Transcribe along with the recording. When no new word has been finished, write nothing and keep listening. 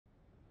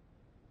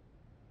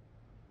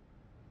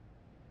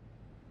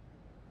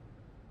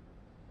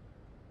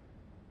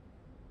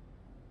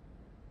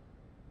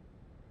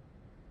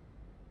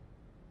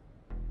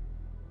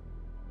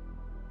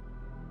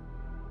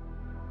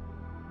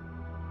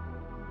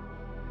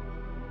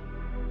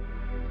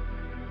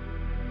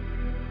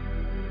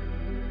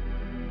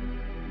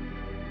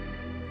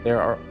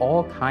There are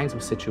all kinds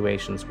of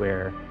situations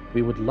where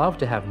we would love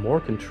to have more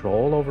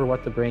control over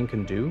what the brain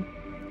can do,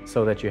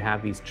 so that you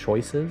have these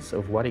choices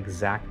of what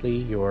exactly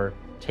you're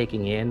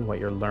taking in, what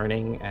you're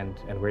learning, and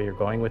where you're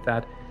going with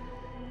that.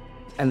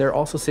 And there are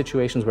also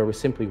situations where we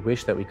simply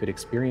wish that we could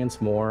experience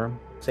more.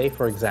 Say,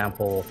 for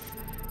example,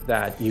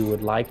 that you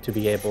would like to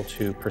be able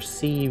to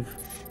perceive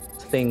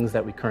things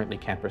that we currently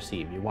can't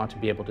perceive. You want to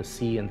be able to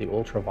see in the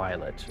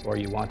ultraviolet, or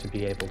you want to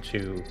be able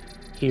to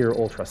hear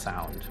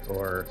ultrasound,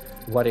 or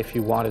what if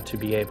you wanted to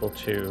be able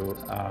to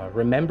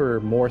remember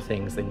more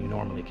things than you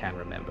normally can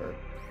remember.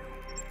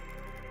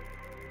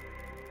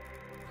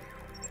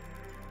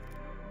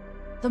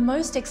 The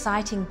most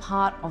exciting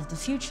part of the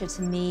future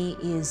to me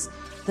is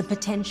the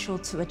potential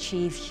to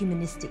achieve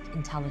humanistic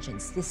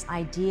intelligence, this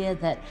idea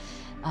that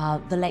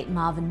the late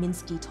Marvin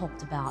Minsky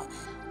talked about,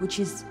 which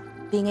is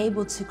being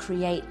able to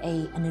create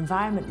an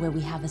environment where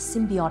we have a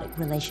symbiotic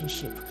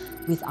relationship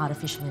with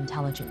artificial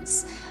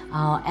intelligence.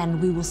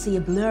 And we will see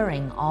a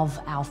blurring of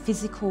our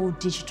physical,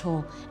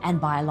 digital,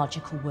 and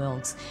biological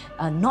worlds,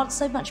 not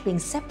so much being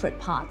separate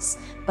parts,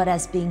 but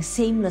as being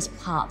seamless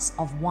parts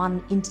of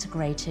one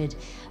integrated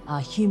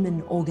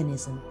human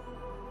organism.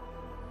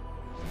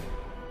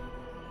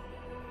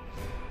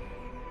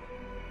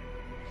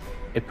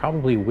 It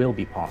probably will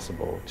be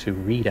possible to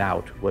read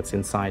out what's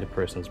inside a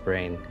person's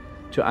brain,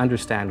 to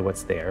understand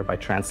what's there by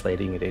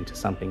translating it into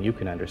something you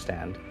can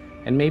understand,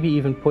 and maybe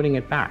even putting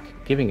it back,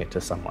 giving it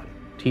to someone,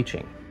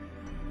 teaching.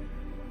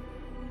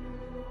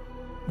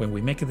 When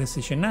we make a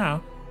decision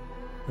now,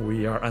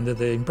 we are under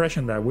the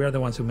impression that we are the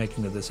ones who are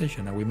making the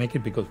decision, and we make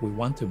it because we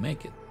want to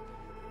make it.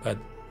 But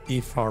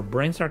if our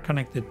brains are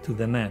connected to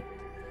the net,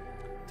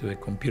 to a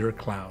computer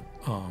cloud,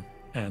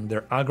 and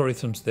there are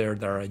algorithms there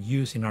that are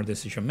used in our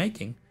decision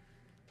making,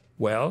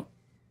 well,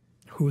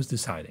 who's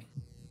deciding?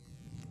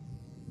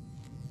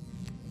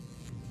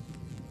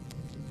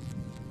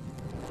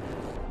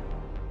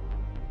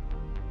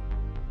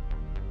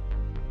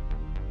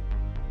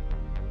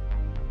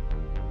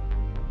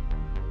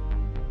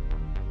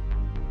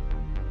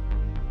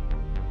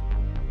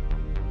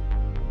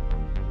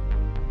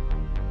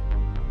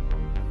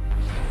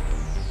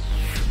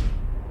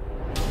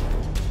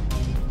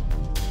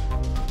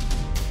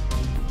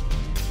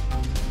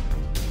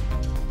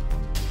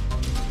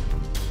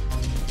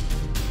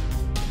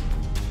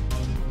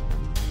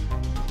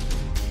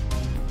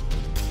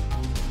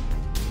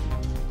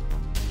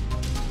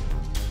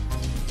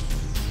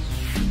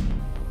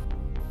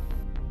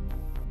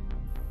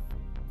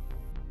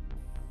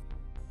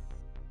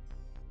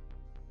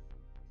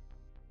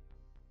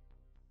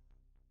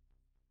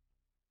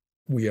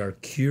 We are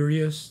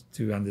curious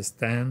to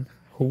understand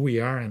who we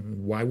are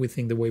and why we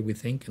think the way we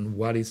think, and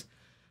what is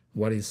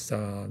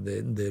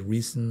the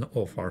reason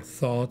of our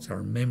thoughts,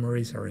 our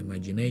memories, our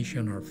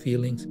imagination, our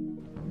feelings.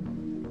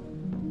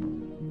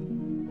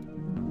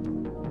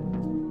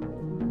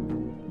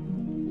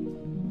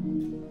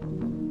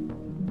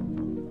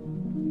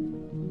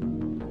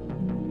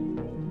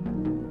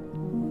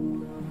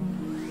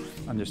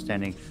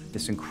 Understanding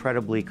this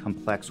incredibly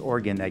complex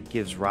organ that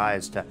gives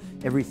rise to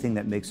everything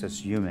that makes us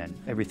human,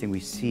 everything we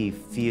see,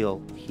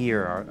 feel,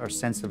 hear, our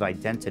sense of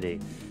identity.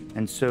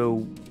 And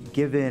so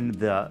given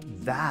the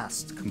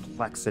vast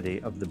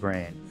complexity of the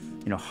brain,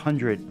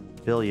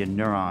 100 billion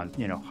neurons,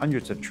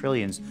 hundreds of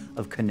trillions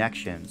of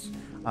connections,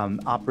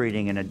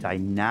 operating in a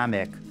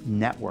dynamic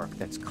network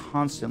that's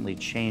constantly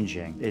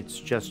changing, it's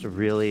just a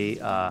really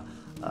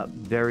a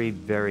very,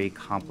 very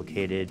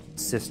complicated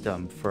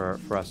system for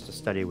us to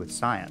study with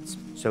science.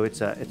 So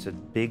it's a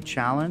big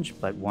challenge,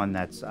 but one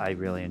that's I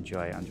really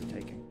enjoy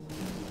undertaking.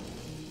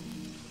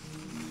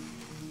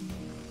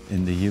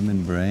 In the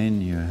human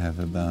brain, you have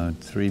about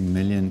 3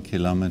 million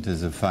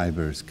kilometers of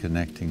fibers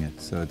connecting it,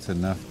 so it's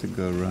enough to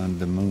go around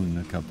the moon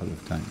a couple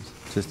of times,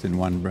 just in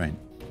one brain.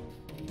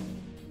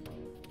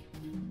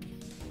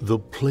 The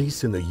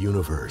place in the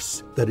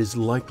universe that is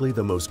likely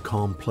the most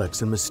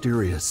complex and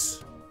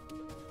mysterious.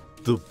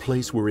 The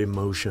place where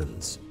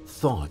emotions,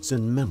 thoughts,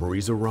 and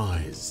memories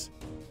arise.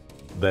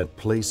 That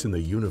place in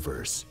the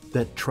universe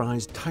that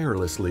tries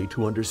tirelessly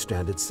to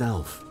understand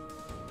itself.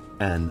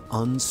 An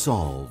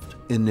unsolved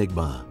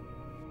enigma.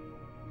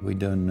 We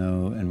don't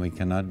know, and we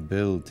cannot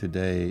build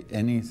today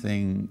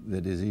anything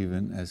that is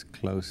even as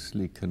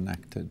closely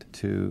connected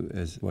to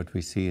as what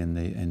we see in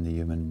the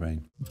human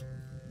brain.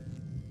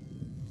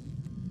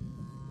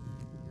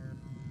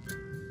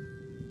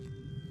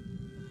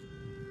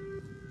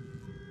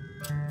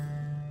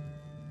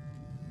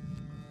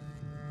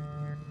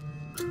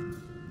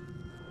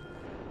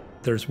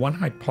 There's one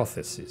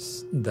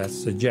hypothesis that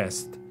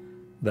suggests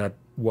that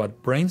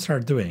what brains are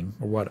doing,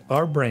 or what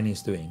our brain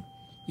is doing,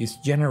 is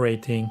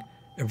generating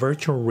a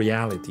virtual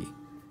reality,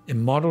 a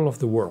model of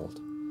the world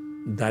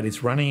that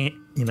is running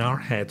in our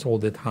heads all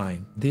the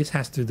time. This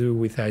has to do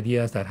with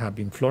ideas that have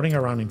been floating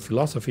around in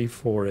philosophy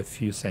for a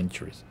few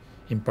centuries.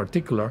 In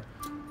particular,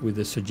 with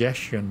the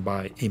suggestion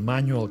by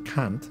Immanuel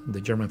Kant,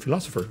 the German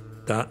philosopher,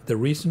 that the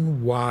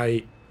reason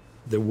why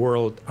the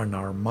world and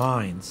our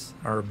minds,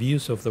 our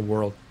views of the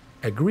world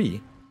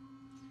agree,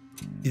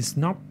 is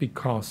not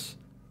because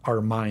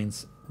our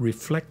minds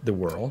reflect the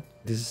world.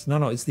 It's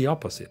the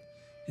opposite.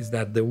 It's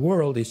that the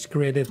world is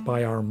created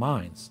by our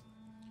minds.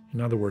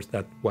 In other words,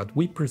 that what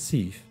we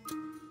perceive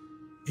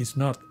is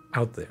not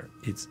out there,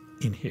 it's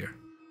in here.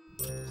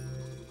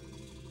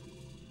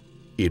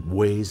 It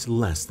weighs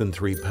less than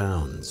 3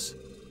 pounds.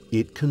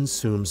 It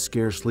consumes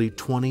scarcely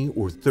 20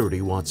 or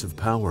 30 watts of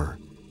power.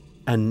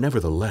 And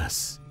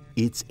nevertheless,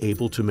 it's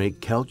able to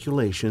make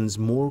calculations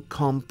more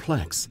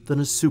complex than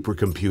a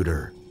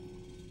supercomputer.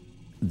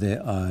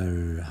 There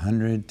are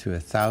 100 to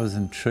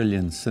 1,000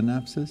 trillion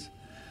synapses.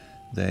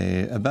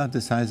 They're about the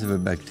size of a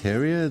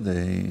bacteria.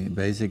 They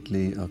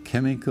basically are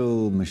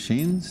chemical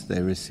machines.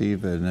 They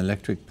receive an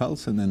electric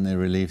pulse and then they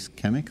release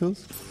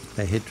chemicals.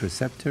 They hit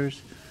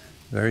receptors.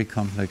 Very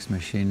complex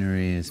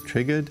machinery is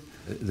triggered.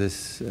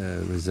 This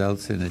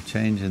results in a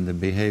change in the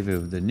behavior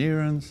of the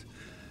neurons.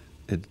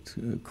 It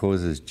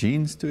causes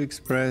genes to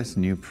express,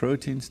 new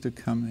proteins to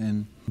come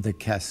in. The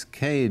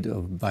cascade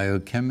of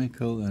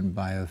biochemical and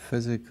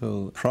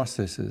biophysical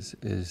processes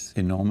is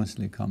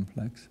enormously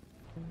complex.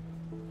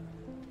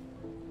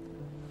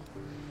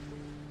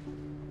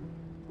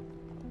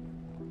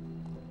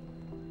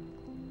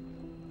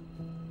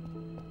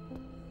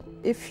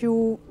 If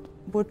you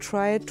would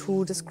try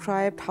to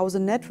describe how the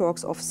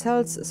networks of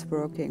cells is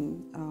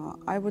working,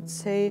 I would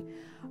say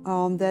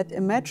that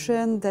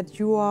imagine that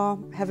you are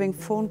having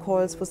phone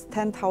calls with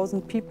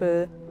 10,000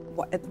 people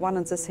at one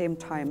and the same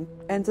time.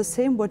 And the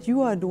same what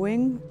you are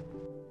doing,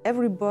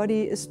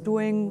 everybody is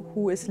doing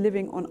who is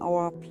living on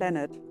our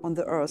planet, on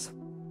the Earth,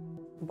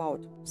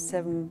 about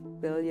 7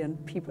 billion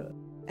people.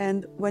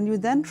 And when you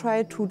then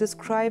try to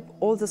describe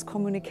all this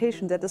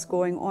communication that is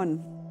going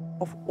on,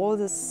 of all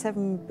the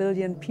 7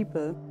 billion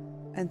people,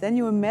 and then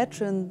you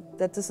imagine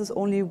that this is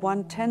only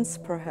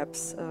 1/10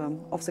 perhaps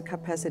of the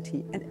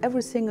capacity, and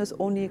everything is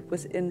only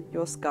within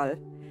your skull,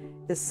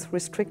 is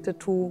restricted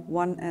to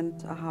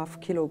 1.5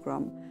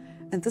 kilogram.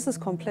 And this is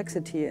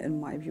complexity in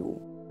my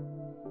view.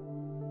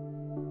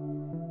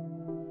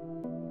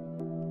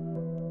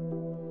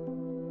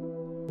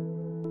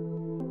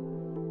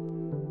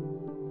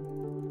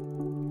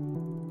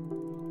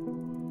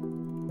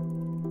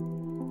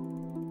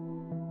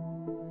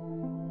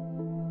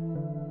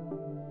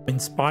 In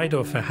spite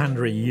of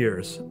 100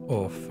 years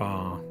of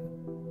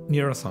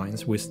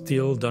neuroscience, we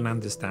still don't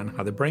understand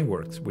how the brain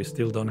works. We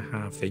still don't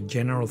have a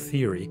general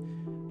theory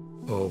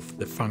of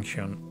the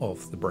function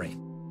of the brain.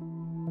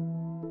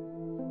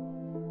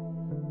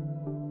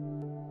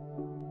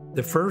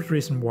 The first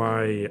reason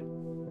why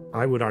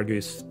I would argue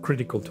it's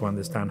critical to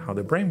understand how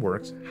the brain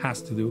works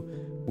has to do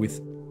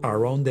with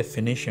our own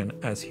definition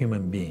as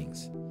human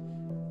beings.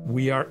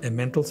 We are a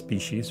mental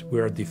species. We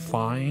are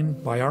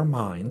defined by our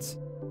minds,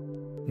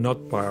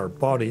 not by our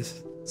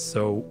bodies.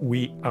 So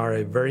we are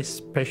a very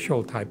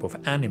special type of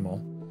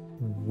animal.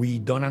 We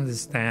don't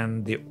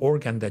understand the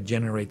organ that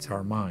generates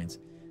our minds.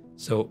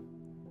 So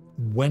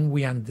when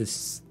we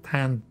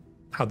understand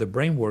how the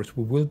brain works,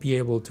 we will be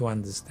able to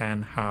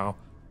understand how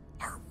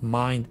our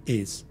mind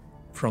is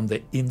from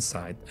the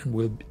inside, and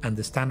we'll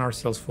understand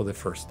ourselves for the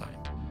first time.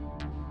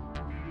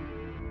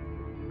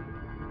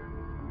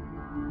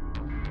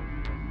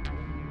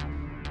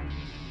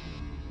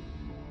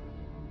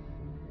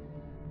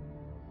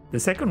 The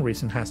second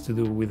reason has to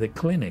do with the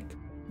clinic,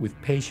 with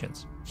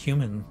patients.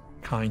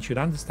 Humankind should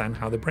understand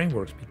how the brain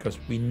works, because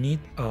we need,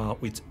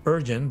 it's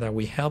urgent that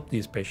we help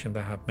these patients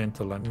that have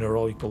mental and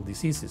neurological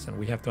diseases, and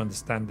we have to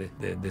understand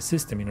the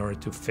system in order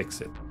to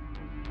fix it.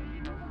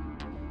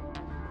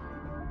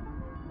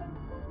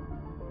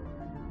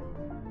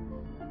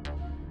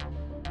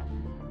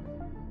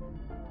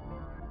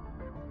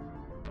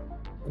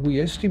 We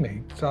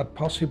estimate that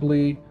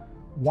possibly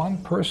 1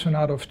 person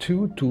out of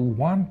 2 to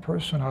 1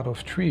 person out of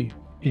 3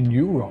 in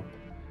Europe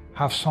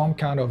have some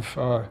kind of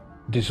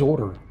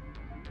disorder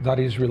that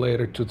is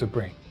related to the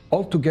brain.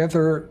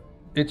 Altogether,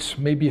 it's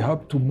maybe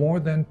up to more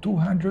than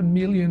 200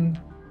 million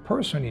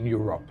persons in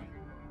Europe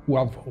who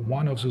have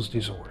one of those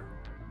disorders.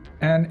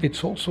 And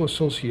it's also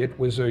associated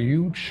with a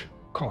huge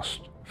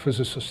cost for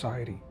the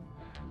society.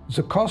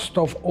 The cost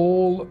of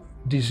all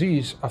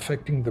disease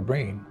affecting the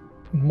brain,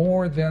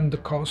 more than the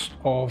cost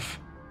of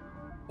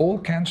all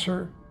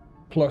cancer,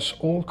 plus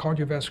all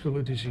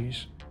cardiovascular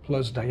disease,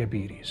 plus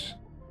diabetes.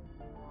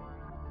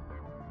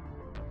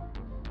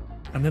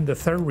 And then the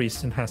third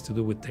reason has to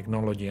do with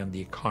technology and the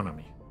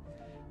economy.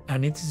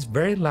 And it is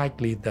very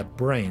likely that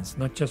brains,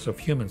 not just of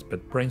humans,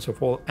 but brains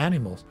of all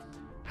animals,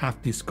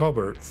 have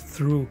discovered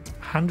through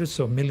hundreds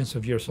of millions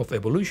of years of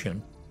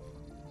evolution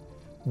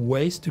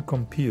ways to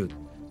compute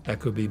that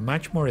could be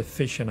much more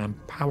efficient and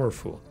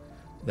powerful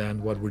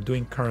than what we're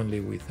doing currently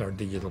with our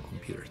digital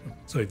computers.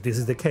 So if this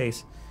is the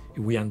case, if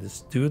we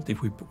understood,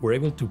 if we were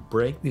able to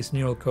break this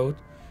neural code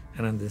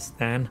and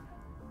understand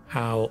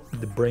how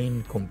the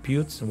brain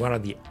computes and what are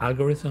the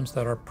algorithms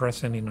that are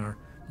present in our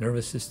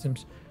nervous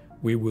systems,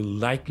 we will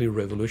likely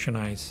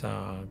revolutionize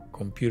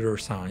computer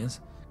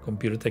science,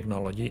 computer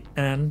technology,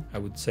 and I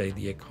would say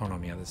the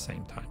economy at the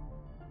same time.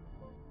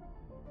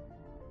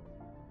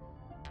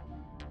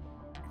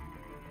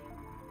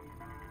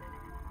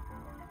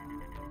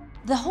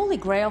 The holy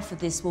grail for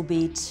this will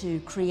be to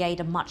create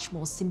a much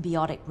more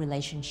symbiotic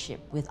relationship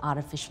with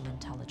artificial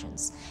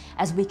intelligence.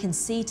 As we can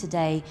see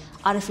today,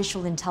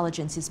 artificial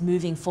intelligence is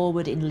moving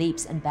forward in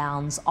leaps and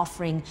bounds,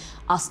 offering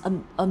us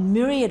a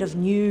myriad of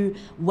new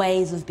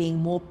ways of being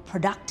more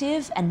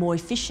productive and more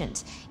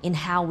efficient in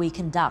how we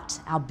conduct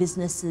our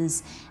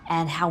businesses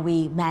and how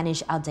we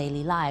manage our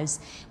daily lives.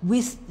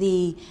 With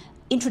the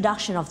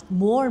introduction of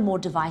more and more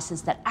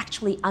devices that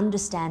actually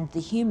understand the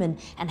human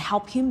and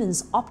help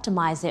humans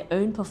optimize their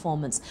own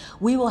performance,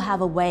 we will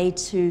have a way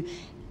to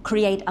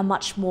create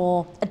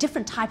a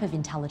different type of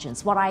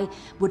intelligence, what I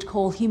would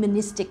call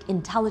humanistic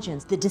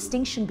intelligence. The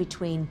distinction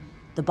between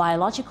the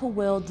biological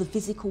world, the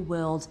physical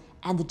world,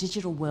 and the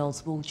digital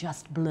worlds will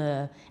just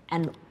blur,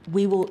 and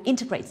we will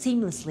integrate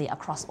seamlessly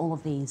across all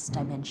of these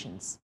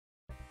dimensions.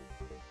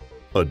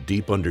 A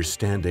deep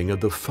understanding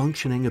of the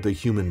functioning of the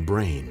human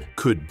brain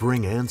could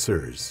bring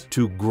answers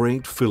to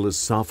great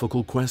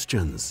philosophical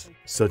questions,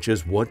 such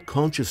as what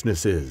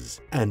consciousness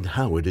is and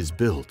how it is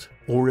built,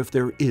 or if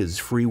there is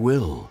free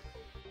will.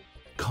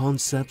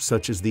 Concepts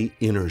such as the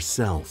inner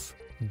self,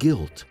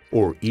 guilt,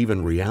 or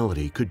even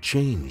reality could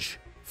change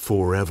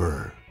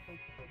forever.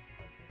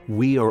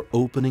 We are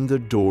opening the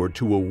door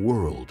to a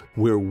world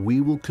where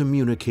we will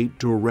communicate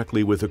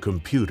directly with a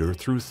computer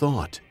through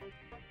thought,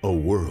 a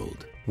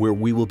world where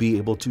we will be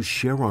able to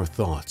share our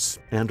thoughts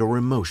and our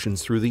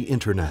emotions through the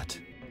internet.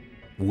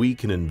 We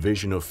can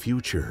envision a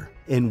future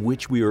in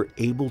which we are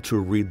able to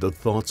read the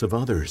thoughts of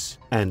others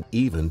and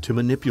even to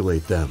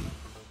manipulate them.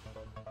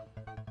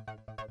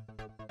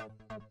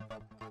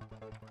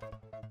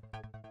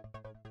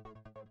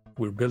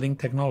 We're building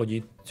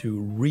technology to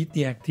read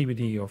the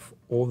activity of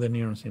all the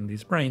neurons in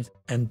these brains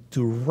and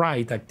to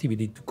write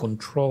activity to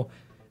control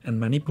and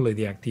manipulate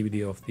the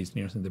activity of these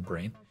neurons in the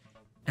brain.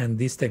 And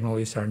these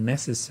technologies are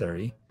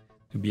necessary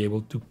to be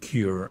able to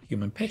cure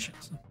human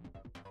patients.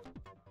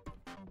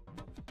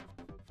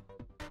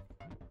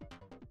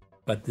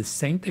 But the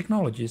same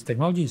technology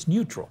is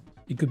neutral.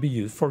 It could be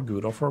used for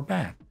good or for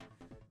bad.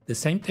 The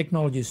same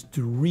technologies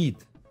to read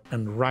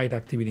and write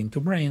activity into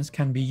brains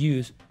can be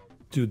used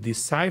to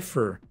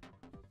decipher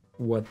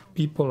what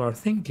people are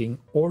thinking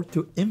or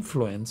to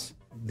influence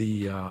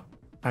the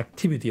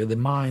activity of the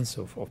minds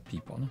of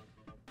people.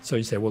 So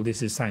you say, well,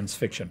 this is science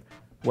fiction.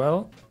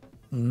 Well,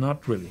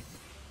 not really.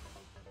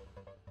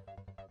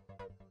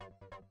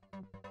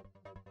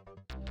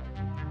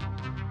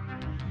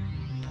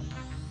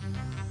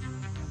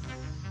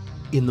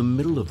 In the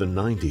middle of the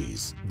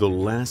 90s, the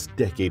last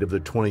decade of the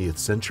 20th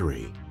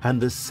century,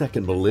 and the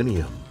second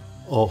millennium,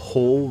 a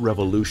whole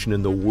revolution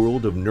in the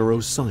world of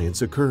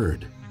neuroscience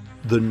occurred.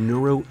 The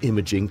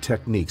neuroimaging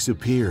techniques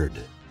appeared.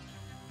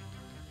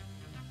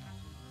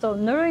 So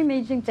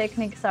neuroimaging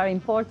techniques are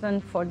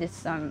important for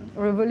this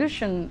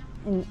revolution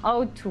in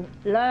how to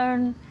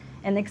learn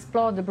and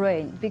explore the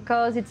brain,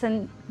 because it's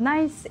a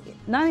nice,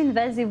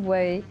 non-invasive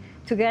way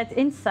to get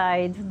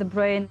inside the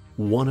brain.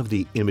 One of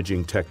the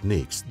imaging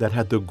techniques that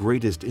had the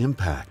greatest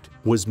impact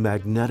was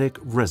magnetic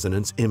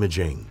resonance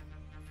imaging.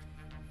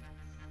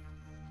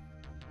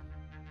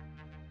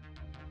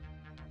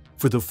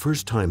 For the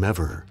first time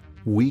ever,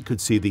 we could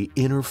see the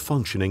inner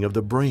functioning of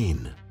the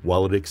brain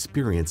while it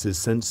experiences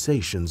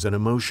sensations and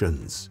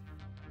emotions.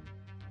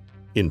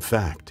 In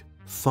fact,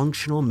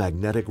 functional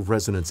magnetic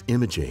resonance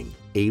imaging,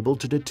 able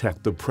to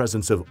detect the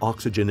presence of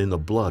oxygen in the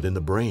blood in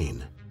the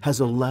brain, has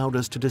allowed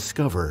us to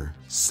discover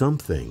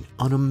something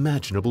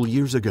unimaginable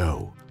years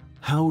ago: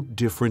 how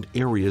different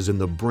areas in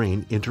the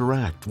brain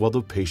interact while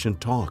the patient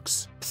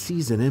talks,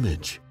 sees an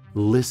image,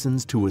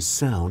 listens to a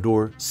sound,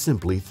 or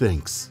simply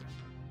thinks.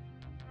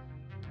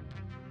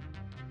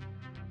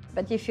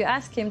 But if you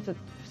ask him to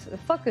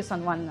focus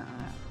on one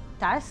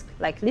task,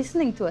 like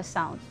listening to a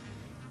sound,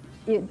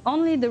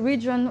 only the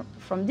region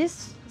from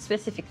this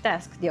specific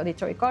task, the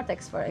auditory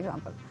cortex, for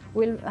example,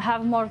 will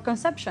have more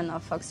conception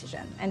of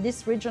oxygen. And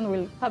this region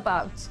will pop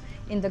out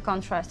in the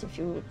contrast if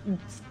you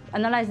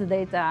analyze the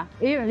data,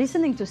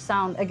 listening to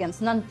sound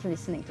against not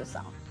listening to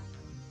sound.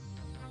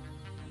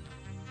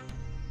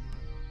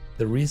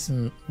 The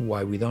reason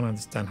why we don't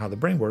understand how the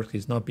brain works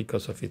is not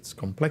because of its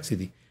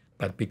complexity,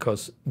 but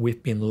because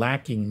we've been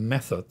lacking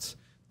methods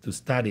to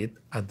study it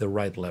at the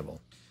right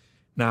level.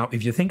 Now,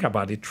 if you think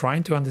about it,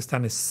 trying to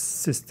understand a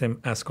system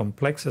as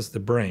complex as the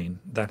brain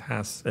that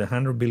has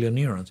 100 billion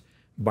neurons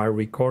by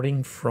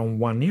recording from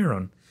one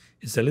neuron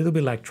is a little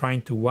bit like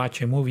trying to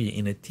watch a movie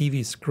in a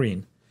TV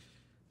screen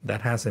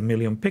that has 1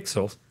 million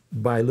pixels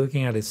by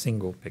looking at a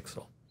single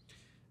pixel.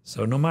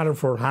 So no matter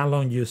for how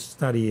long you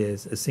study a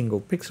single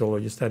pixel or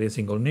you study a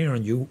single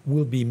neuron, you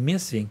will be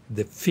missing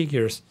the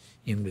figures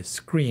in the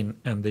screen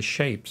and the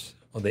shapes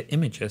of the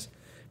images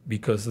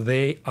because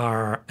they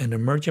are an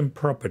emergent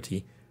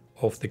property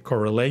of the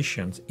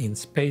correlations in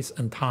space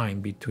and time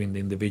between the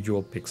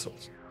individual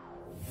pixels.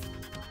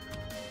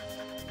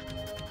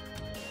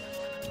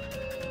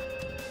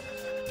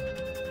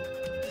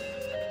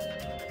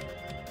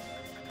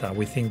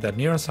 We think that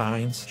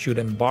neuroscience should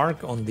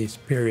embark on this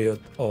period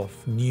of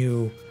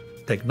new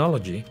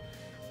technology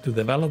to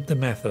develop the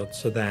method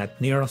so that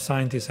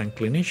neuroscientists and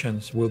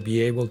clinicians will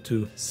be able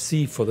to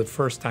see for the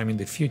first time in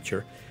the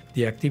future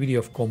the activity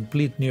of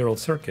complete neural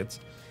circuits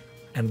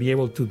and be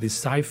able to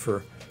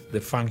decipher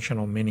the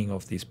functional meaning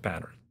of this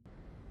pattern.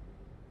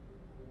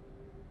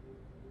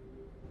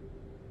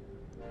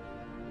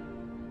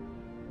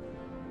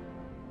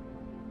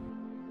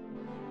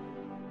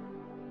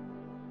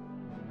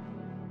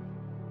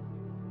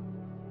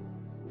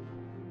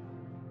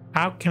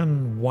 How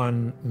can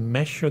one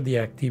measure the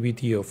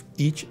activity of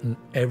each and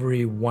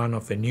every one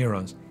of the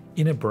neurons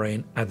in a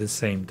brain at the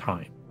same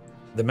time?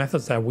 The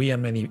methods that we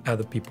and many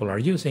other people are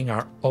using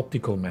are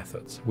optical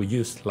methods. We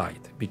use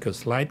light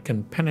because light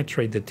can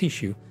penetrate the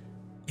tissue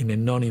in a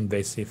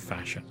non-invasive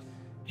fashion.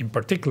 In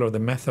particular, the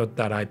method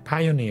that I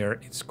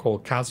pioneered is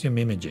called calcium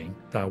imaging.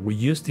 We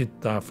used it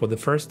for the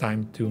first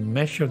time to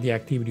measure the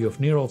activity of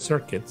neural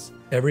circuits.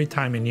 Every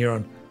time a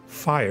neuron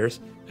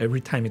fires,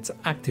 every time it's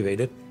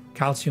activated,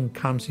 calcium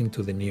comes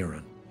into the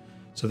neuron.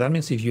 So that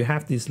means if you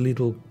have these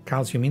little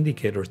calcium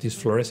indicators, these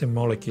fluorescent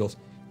molecules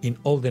in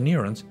all the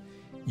neurons,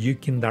 you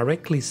can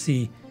directly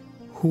see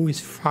who is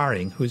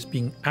firing, who is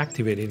being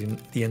activated in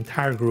the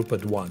entire group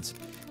at once,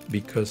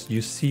 because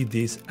you see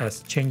these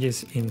as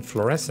changes in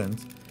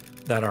fluorescence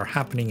that are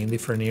happening in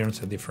different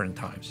neurons at different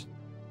times.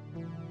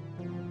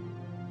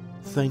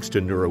 Thanks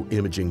to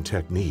neuroimaging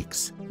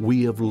techniques,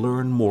 we have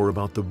learned more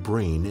about the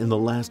brain in the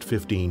last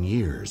 15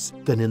 years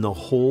than in the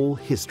whole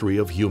history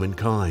of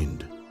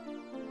humankind.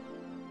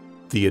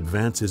 The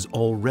advances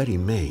already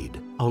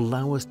made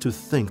allow us to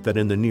think that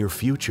in the near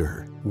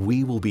future,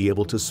 we will be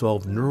able to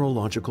solve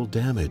neurological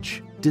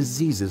damage,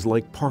 diseases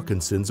like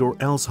Parkinson's or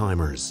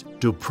Alzheimer's,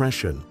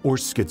 depression or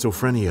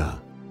schizophrenia.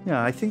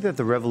 Yeah, I think that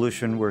the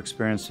revolution we're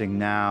experiencing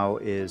now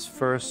is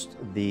first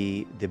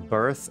the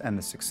birth and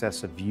the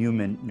success of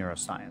human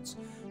neuroscience.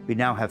 We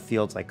now have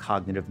fields like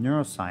cognitive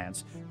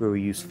neuroscience, where we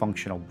use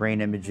functional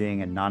brain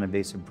imaging and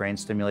non-invasive brain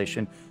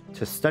stimulation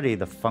to study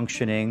the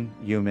functioning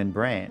human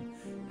brain.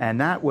 And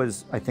that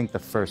was, I think, the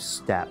first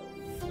step.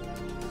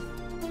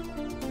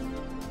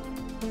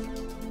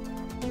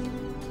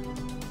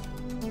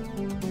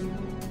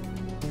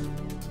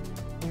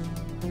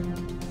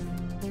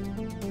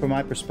 From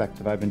my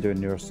perspective, I've been doing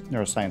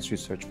neuroscience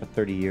research for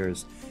 30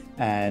 years,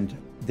 and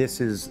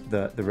this is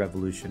the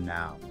revolution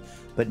now.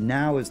 But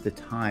now is the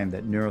time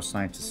that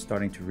neuroscience is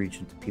starting to reach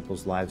into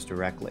people's lives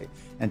directly.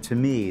 And to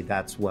me,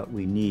 that's what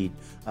we need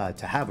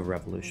to have a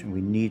revolution.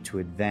 We need to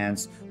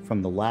advance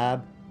from the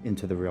lab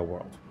into the real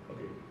world.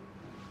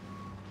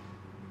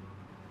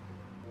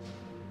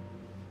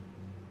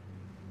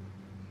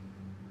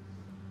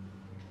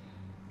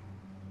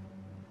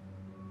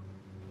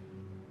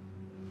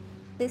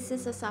 This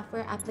is a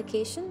software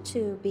application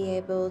to be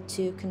able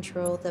to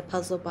control the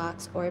puzzle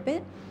box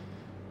orbit.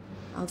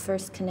 I'll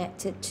first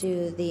connect it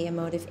to the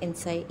Emotive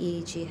Insight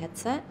EEG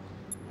headset.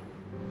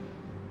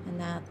 And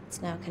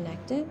that's now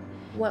connected.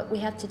 What we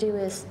have to do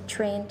is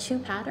train two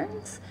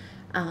patterns.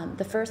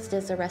 The first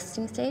is a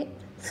resting state,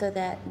 so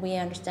that we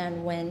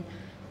understand when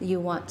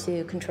you want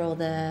to control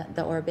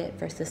the orbit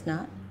versus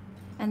not.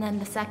 And then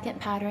the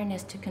second pattern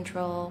is to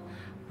control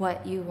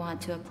what you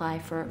want to apply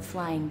for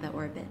flying the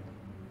orbit.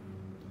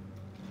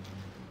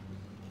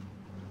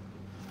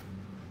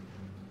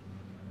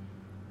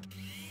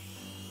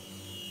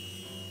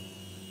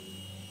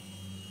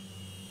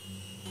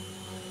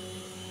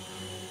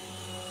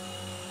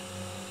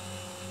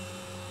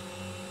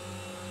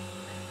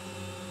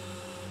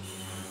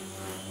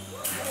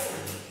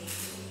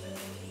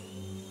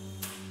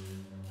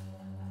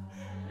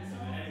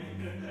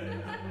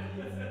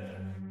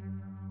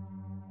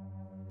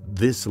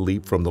 This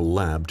leap from the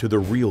lab to the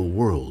real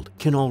world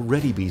can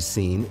already be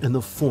seen in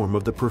the form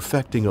of the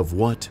perfecting of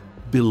what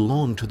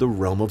belonged to the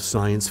realm of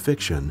science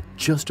fiction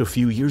just a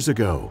few years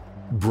ago: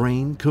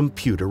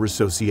 brain-computer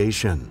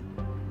association.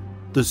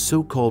 The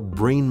so-called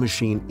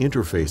brain-machine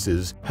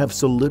interfaces have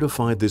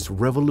solidified this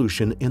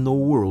revolution in the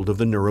world of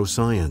the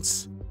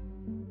neuroscience.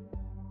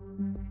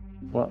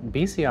 Well,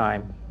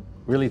 BCI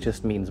really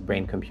just means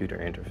brain-computer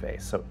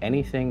interface. So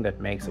anything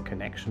that makes a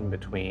connection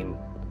between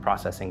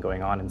processing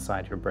going on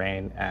inside your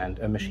brain and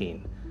a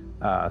machine,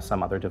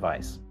 some other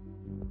device.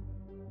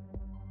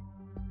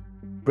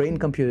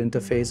 Brain-computer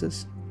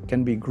interfaces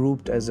can be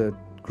grouped as a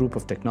group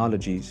of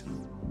technologies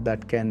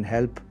that can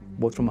help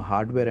both from a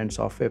hardware and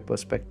software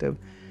perspective,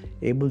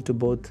 able to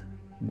both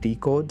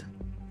decode,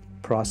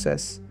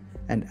 process,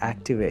 and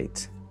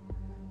activate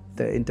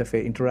the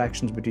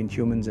interactions between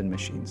humans and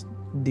machines,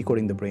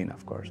 decoding the brain,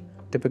 of course.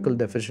 Typical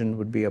definition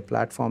would be a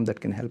platform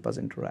that can help us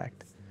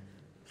interact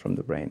from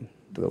the brain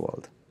to the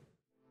world.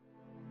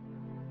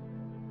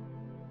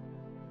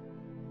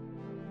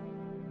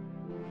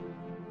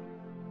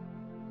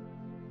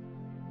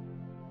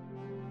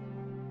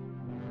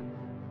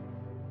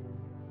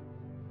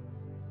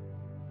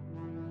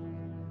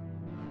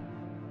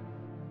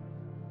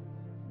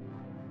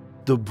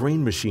 The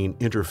brain-machine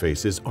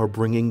interfaces are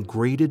bringing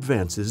great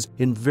advances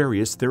in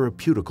various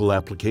therapeutical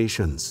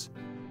applications.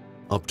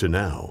 Up to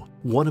now,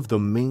 one of the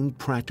main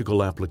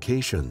practical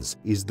applications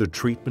is the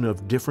treatment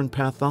of different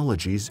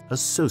pathologies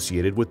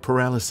associated with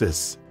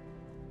paralysis.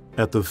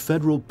 At the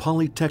Federal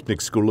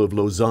Polytechnic School of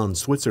Lausanne,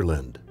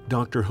 Switzerland,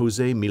 Dr.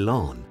 Jose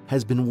Milan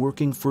has been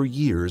working for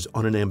years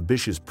on an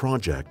ambitious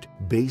project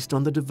based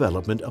on the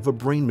development of a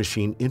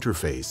brain-machine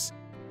interface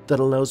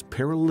that allows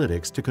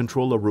paralytics to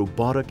control a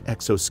robotic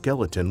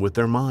exoskeleton with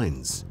their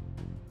minds,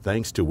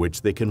 thanks to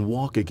which they can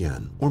walk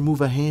again or move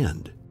a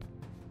hand.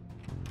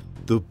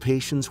 The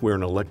patients wear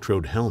an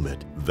electrode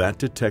helmet that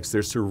detects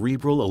their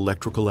cerebral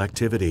electrical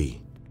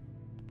activity.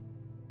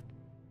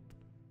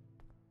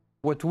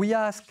 What we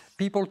ask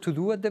people to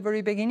do at the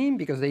very beginning,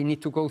 because they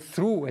need to go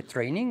through a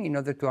training in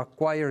order to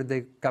acquire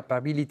the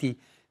capability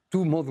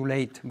to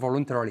modulate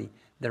voluntarily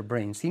their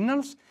brain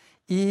signals,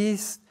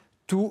 is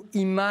to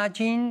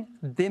imagine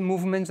the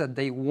movements that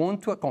they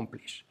want to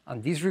accomplish.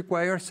 And this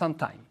requires some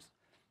time,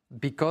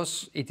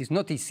 because it is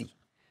not easy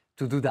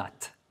to do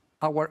that.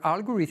 Our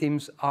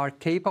algorithms are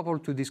capable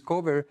to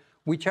discover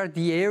which are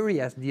the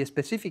areas, the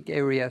specific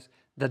areas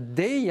that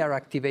they are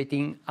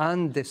activating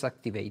and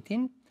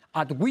desactivating,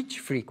 at which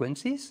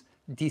frequencies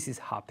this is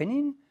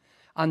happening.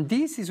 And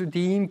this is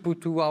the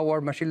input to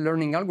our machine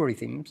learning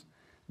algorithms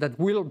that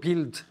will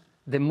build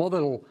the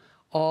model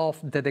of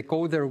the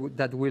decoder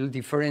that will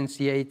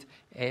differentiate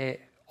a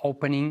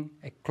opening,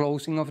 a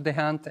closing of the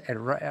hand,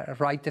 a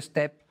right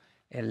step,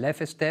 a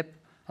left step,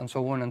 and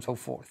so on and so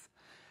forth.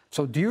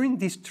 So during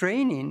this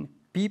training,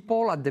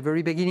 people at the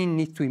very beginning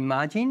need to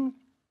imagine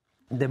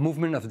the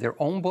movement of their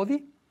own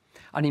body.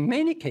 And in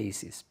many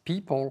cases,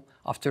 people,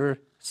 after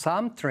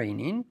some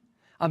training,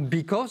 and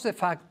because the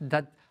fact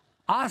that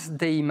as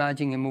they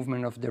imagine a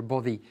movement of their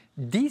body,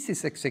 this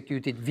is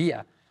executed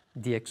via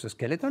the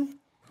exoskeleton,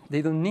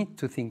 they don't need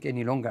to think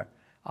any longer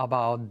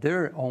about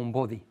their own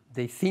body.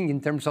 They think in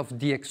terms of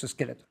the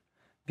exoskeleton,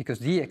 because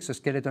the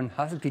exoskeleton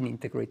has been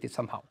integrated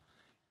somehow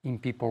in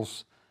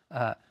people's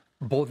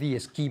body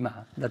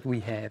schema that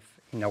we have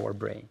in our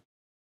brain.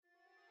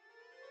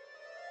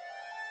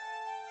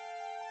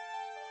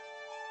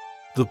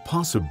 The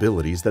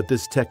possibilities that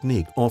this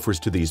technique offers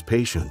to these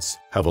patients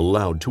have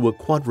allowed to a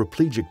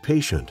quadriplegic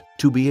patient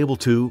to be able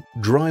to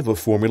drive a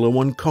Formula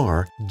One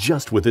car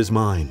just with his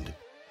mind.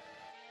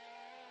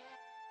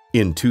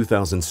 In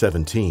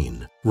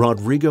 2017,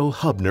 Rodrigo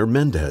Hubner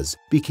Mendez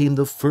became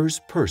the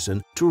first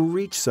person to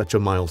reach such a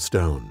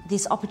milestone.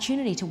 This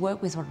opportunity to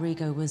work with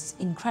Rodrigo was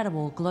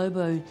incredible.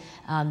 Globo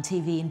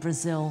TV in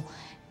Brazil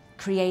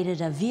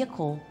created a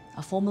vehicle,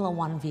 a Formula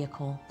One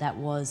vehicle, that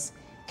was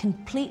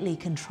completely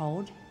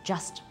controlled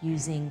just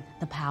using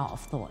the power of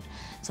thought.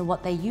 So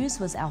what they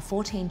used was our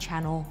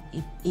 14-channel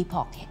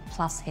Epoch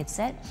Plus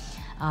headset,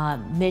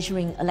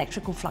 measuring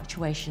electrical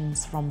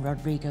fluctuations from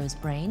Rodrigo's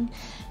brain.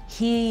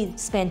 He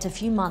spent a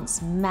few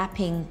months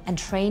mapping and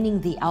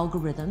training the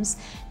algorithms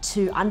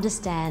to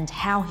understand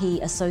how he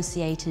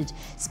associated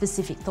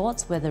specific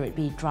thoughts, whether it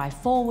be drive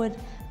forward,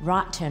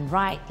 right, turn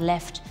right,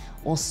 left,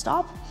 or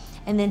stop.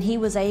 And then he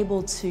was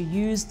able to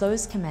use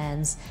those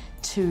commands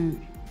to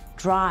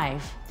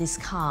drive this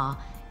car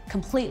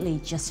completely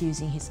just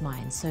using his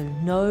mind. So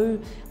no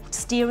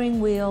steering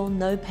wheel,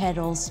 no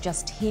pedals,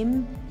 just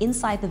him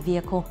inside the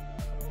vehicle.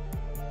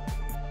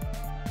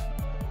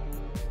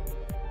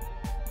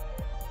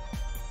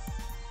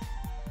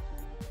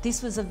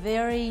 This was a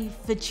very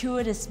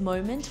fortuitous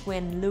moment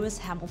when Lewis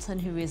Hamilton,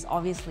 who is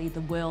obviously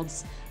the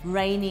world's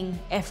reigning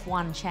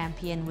F1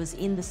 champion, was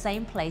in the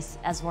same place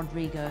as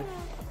Rodrigo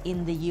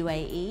in the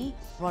UAE.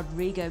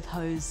 Rodrigo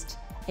posed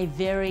a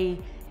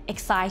very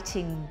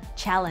exciting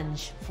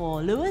challenge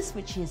for Lewis,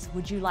 which is,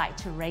 would you like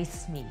to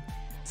race me?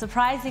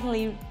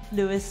 Surprisingly,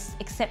 Lewis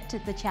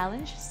accepted the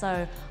challenge,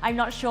 so I'm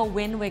not sure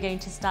when we're going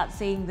to start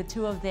seeing the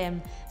two of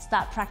them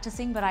start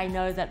practicing, but I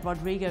know that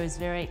Rodrigo is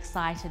very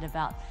excited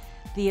about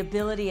the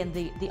ability and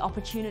the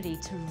opportunity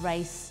to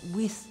race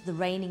with the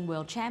reigning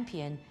world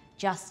champion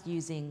just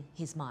using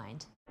his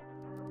mind.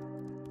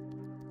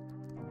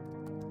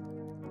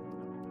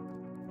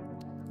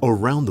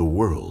 Around the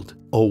world,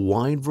 a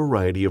wide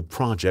variety of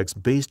projects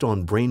based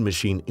on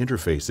brain-machine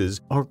interfaces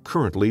are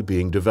currently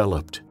being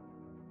developed.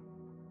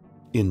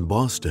 In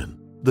Boston,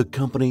 the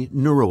company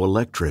Neuro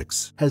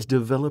has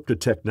developed a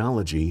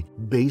technology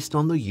based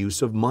on the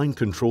use of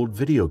mind-controlled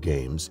video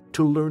games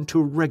to learn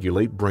to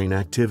regulate brain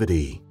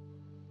activity.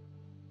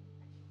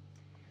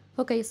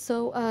 Okay,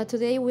 so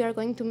today we are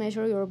going to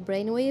measure your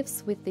brain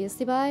waves with this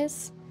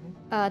device.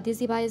 This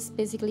device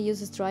basically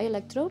uses dry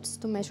electrodes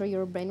to measure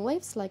your brain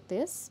waves like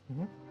this.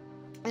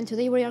 And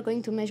today we are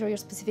going to measure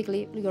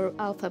specifically your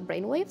alpha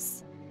brain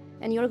waves.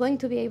 And you're going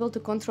to be able to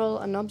control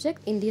an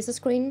object in this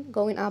screen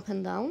going up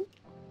and down.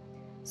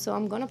 So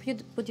I'm gonna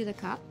put you the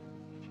cap.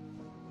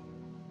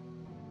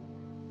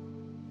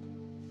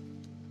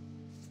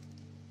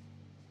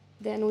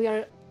 Then we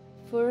are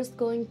first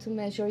going to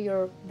measure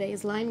your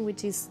baseline,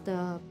 which is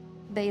the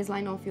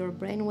baseline of your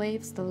brain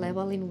waves, the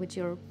level in which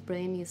your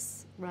brain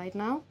is right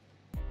now.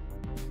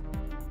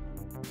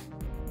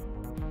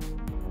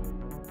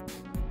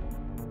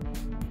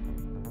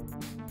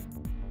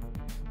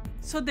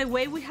 So the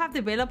way we have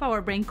developed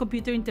our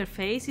brain-computer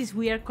interface is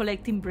we are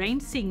collecting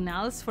brain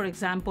signals, for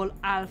example,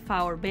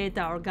 alpha or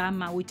beta or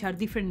gamma, which are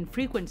different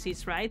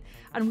frequencies, right?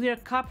 And we are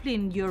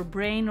coupling your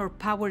brain or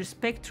power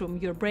spectrum,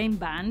 your brain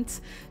bands,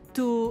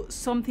 to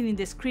something in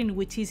the screen,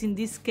 which is in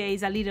this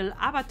case a little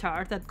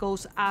avatar that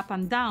goes up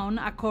and down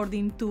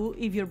according to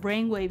if your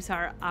brain waves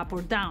are up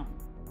or down.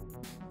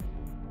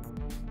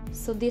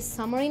 So this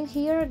submarine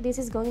here, this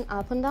is going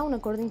up and down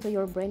according to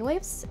your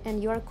brainwaves,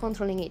 and you are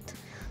controlling it.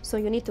 So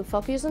you need to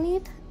focus on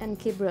it and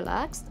keep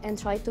relaxed and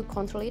try to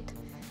control it,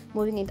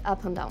 moving it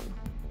up and down.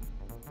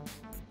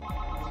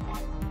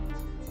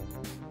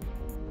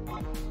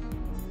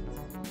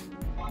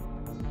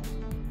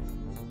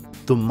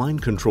 The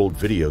mind-controlled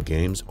video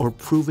games are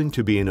proving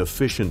to be an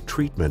efficient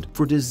treatment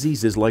for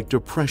diseases like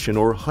depression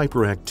or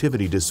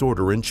hyperactivity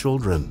disorder in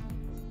children.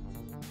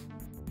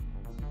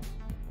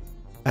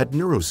 At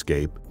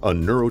Neuroscape, a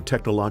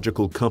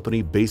neurotechnological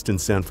company based in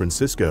San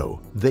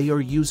Francisco, they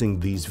are using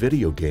these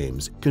video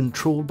games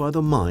controlled by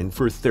the mind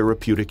for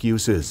therapeutic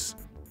uses.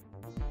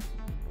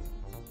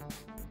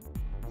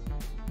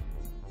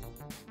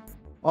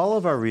 All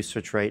of our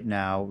research right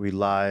now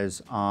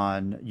relies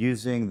on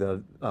using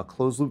the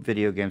closed-loop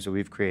video games that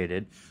we've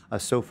created,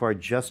 so far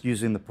just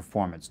using the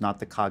performance, not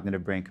the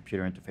cognitive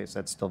brain-computer interface.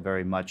 That's still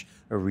very much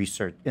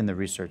in the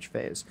research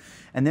phase.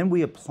 And then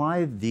we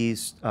apply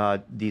these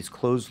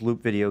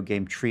closed-loop video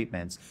game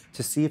treatments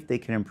to see if they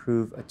can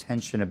improve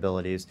attention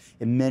abilities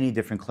in many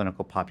different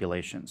clinical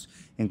populations,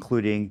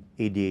 including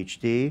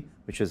ADHD,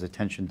 which is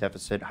attention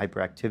deficit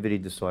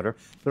hyperactivity disorder,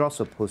 but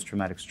also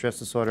post-traumatic stress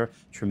disorder,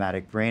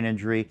 traumatic brain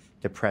injury,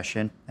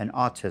 depression, and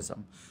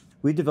autism.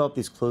 We developed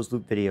these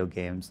closed-loop video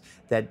games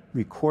that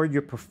record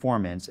your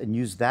performance and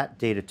use that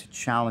data to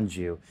challenge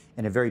you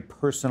in a very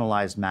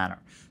personalized manner.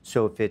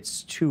 So if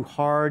it's too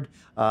hard,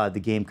 the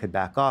game could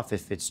back off.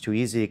 If it's too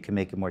easy, it can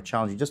make it more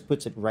challenging. It just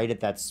puts it right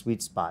at that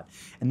sweet spot.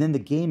 And then the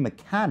game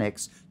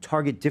mechanics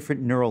target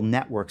different neural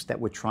networks that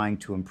we're trying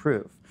to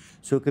improve.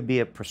 So it could be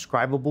a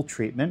prescribable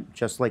treatment,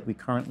 just like we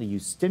currently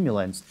use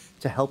stimulants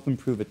to help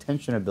improve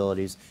attention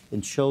abilities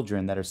in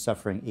children that are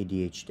suffering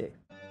ADHD.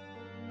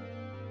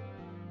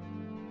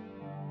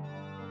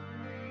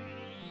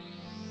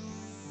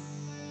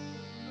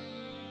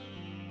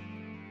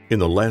 In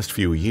the last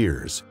few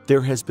years,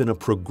 there has been a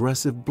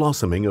progressive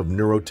blossoming of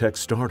neurotech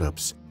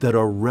startups that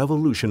are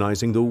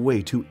revolutionizing the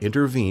way to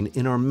intervene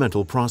in our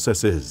mental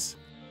processes.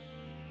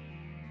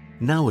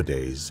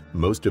 Nowadays,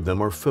 most of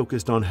them are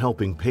focused on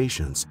helping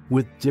patients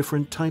with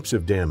different types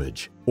of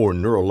damage or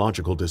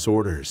neurological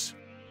disorders.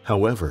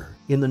 However,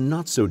 in the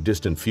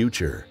not-so-distant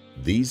future,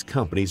 these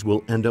companies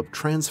will end up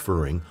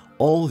transferring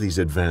all these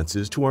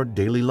advances to our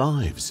daily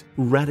lives,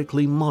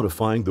 radically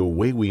modifying the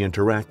way we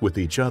interact with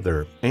each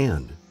other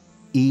and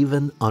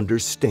even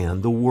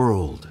understand the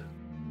world.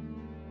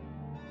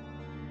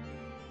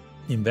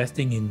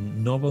 Investing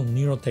in novel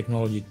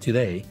neurotechnology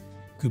today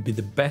could be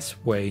the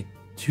best way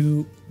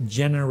to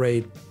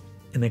generate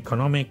an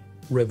economic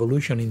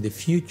revolution in the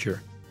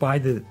future by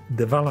the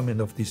development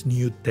of this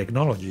new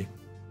technology,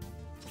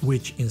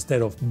 which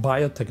instead of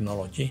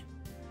biotechnology,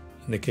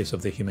 in the case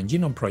of the Human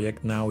Genome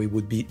Project, now it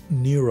would be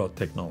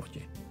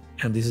neurotechnology.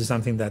 And this is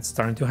something that's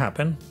starting to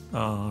happen.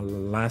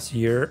 Last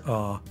year,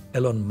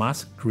 Elon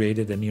Musk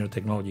created a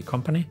neurotechnology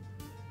company,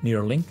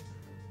 Neuralink.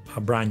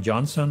 Brian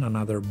Johnson,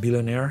 another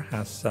billionaire,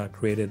 has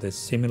created a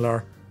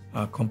similar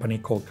company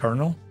called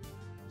Kernel.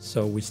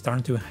 So we're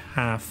starting to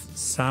have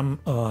some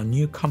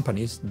new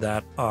companies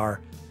that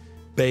are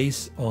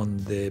based on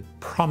the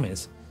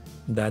promise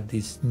that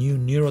these new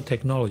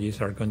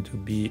neurotechnologies are going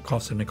to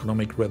cause an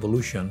economic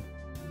revolution.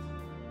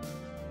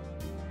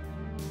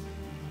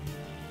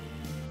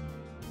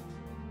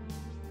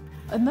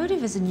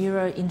 Emotive is a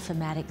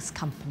neuroinformatics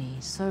company.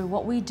 So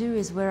what we do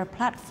is we're a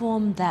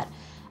platform that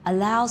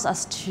allows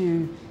us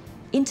to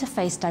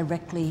interface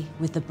directly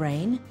with the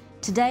brain.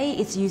 Today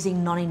it's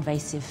using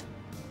non-invasive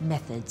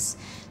methods.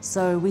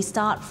 So we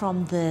start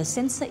from the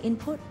sensor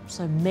input,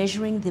 so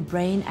measuring the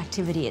brain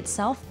activity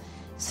itself,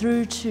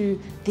 through to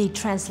the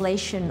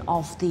translation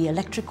of the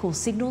electrical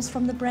signals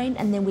from the brain,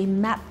 and then we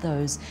map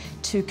those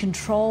to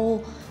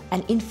control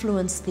and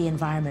influence the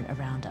environment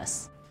around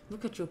us.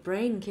 Look at your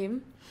brain,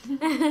 Kim.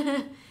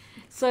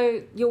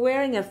 So you're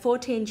wearing a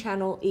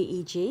 14-channel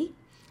EEG,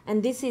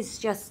 and this is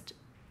just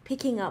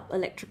picking up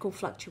electrical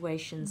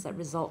fluctuations that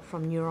result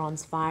from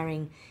neurons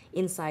firing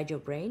inside your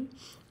brain.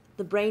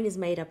 The brain is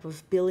made up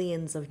of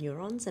billions of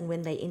neurons, and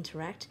when they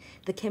interact,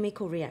 the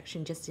chemical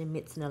reaction just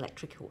emits an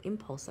electrical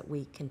impulse that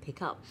we can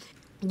pick up.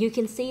 You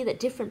can see that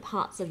different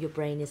parts of your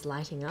brain is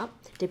lighting up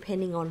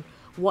depending on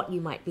what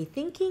you might be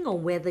thinking or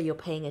whether you're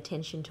paying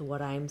attention to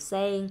what I'm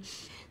saying.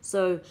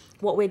 So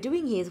what we're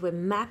doing here is we're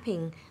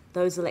mapping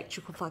those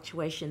electrical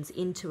fluctuations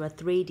into a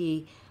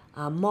 3D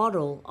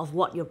model of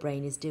what your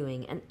brain is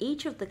doing, and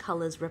each of the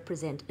colors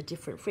represent a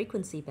different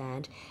frequency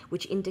band,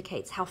 which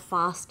indicates how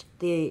fast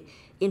the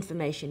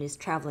information is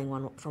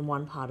traveling from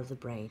one part of the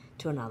brain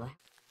to another.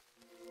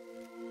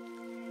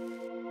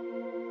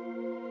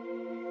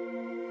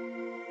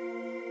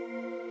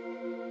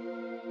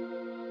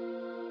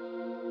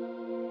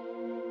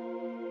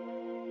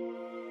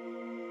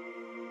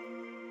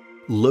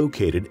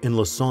 Located in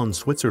Lausanne,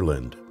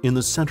 Switzerland, in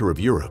the center of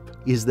Europe,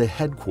 is the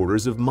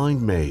headquarters of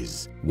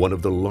MindMaze, one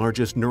of the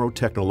largest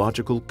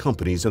neurotechnological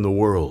companies in the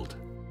world.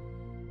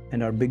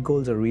 And our big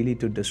goals are really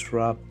to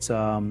disrupt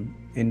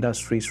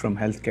industries from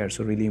healthcare,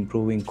 so really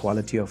improving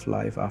quality of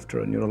life after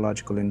a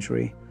neurological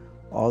injury,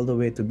 all the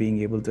way to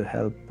being able to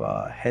help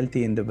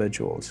healthy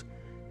individuals,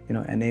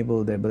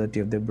 enable the ability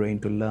of their brain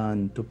to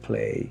learn, to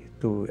play,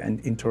 and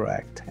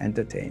interact,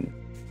 entertain.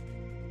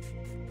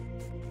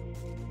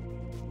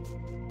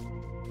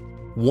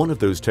 One of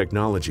those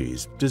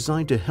technologies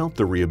designed to help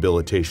the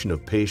rehabilitation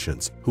of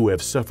patients who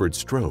have suffered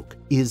stroke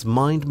is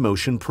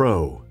MindMotion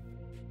Pro.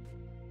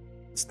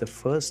 It's the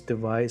first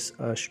device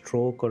a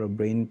stroke or a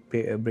brain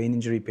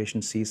injury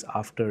patient sees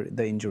after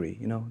the injury.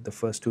 The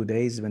first 2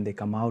 days when they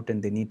come out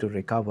and they need to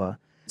recover.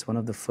 It's one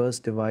of the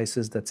first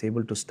devices that's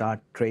able to start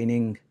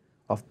training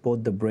of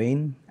both the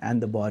brain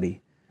and the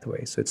body.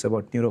 So it's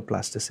about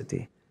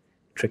neuroplasticity,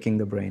 tricking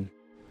the brain.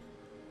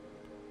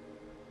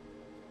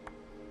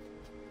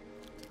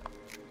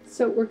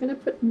 So we're going to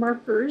put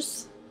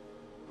markers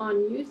on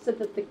you so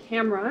that the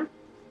camera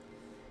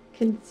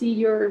can see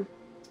your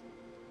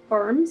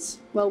arms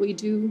while we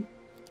do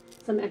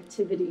some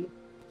activity.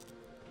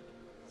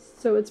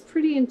 So it's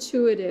pretty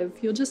intuitive.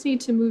 You'll just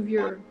need to move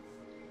your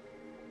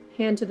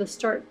hand to the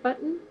start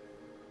button.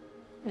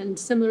 And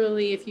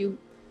similarly, if you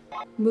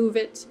move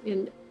it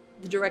in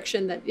the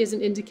direction that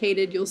isn't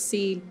indicated, you'll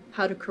see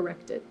how to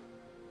correct it.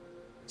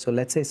 So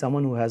let's say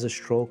someone who has a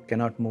stroke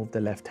cannot move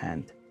the left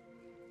hand,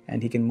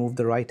 and he can move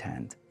the right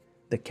hand.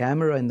 The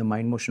camera in the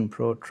MindMotion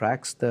Pro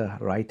tracks the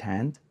right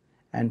hand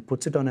and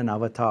puts it on an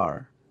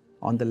avatar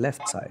on the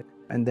left side.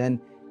 And then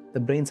the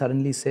brain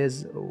suddenly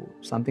says, oh,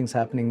 something's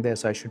happening there,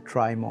 so I should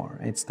try more.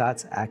 And it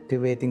starts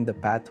activating the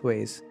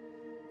pathways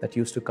that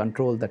used to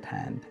control that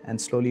hand,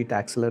 and slowly it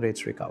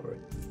accelerates recovery.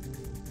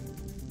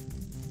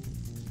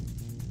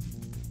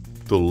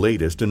 The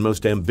latest and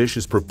most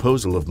ambitious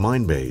proposal of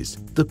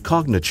MindMaze, the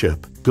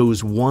CogniChip,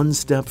 goes one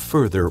step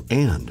further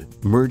and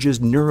merges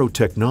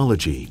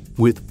neurotechnology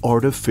with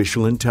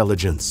artificial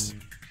intelligence.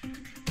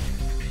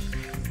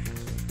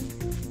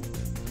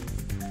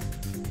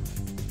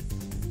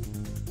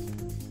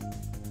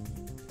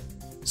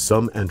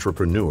 Some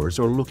entrepreneurs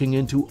are looking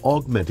into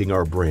augmenting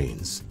our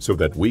brains so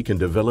that we can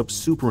develop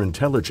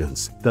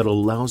superintelligence that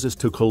allows us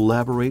to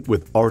collaborate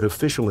with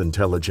artificial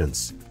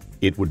intelligence.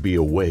 It would be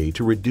a way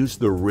to reduce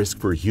the risk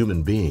for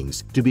human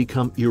beings to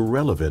become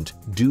irrelevant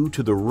due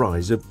to the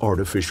rise of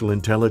artificial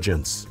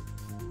intelligence.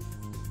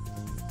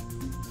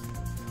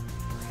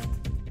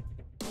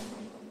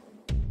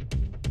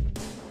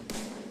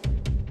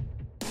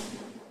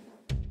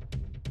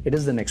 It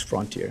is the next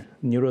frontier.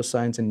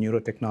 Neuroscience and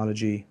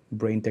neurotechnology,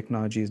 brain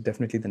technology is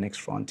definitely the next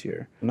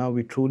frontier. Now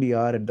we truly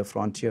are at the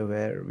frontier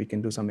where we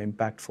can do some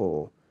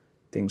impactful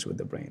things with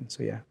the brain.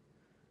 So yeah,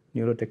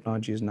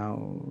 neurotechnology is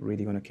now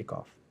really going to kick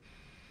off.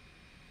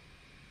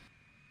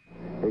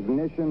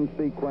 Ignition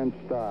sequence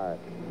start.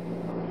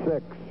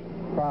 6,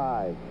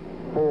 5,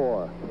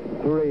 4,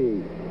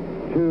 3,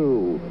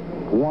 2,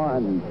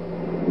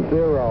 1,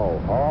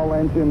 0. All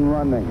engine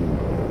running.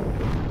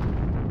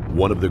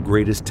 One of the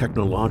greatest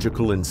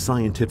technological and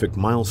scientific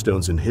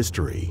milestones in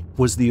history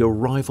was the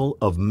arrival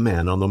of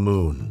man on the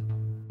moon.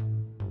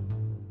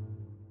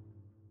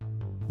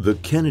 The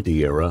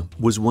Kennedy era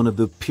was one of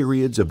the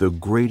periods of the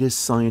greatest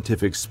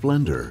scientific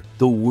splendor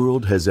the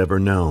world has ever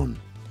known.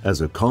 As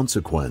a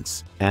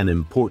consequence, an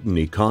important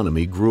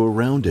economy grew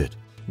around it,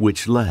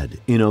 which led,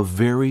 in a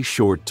very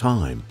short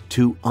time,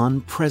 to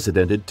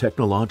unprecedented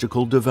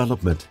technological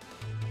development.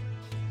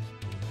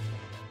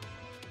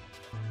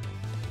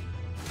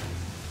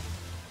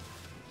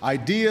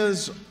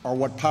 Ideas are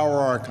what power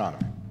our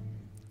economy.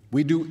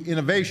 We do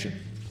innovation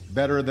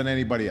better than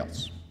anybody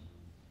else,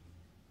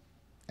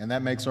 and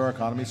that makes our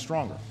economy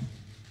stronger.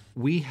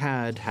 We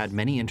had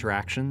many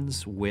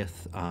interactions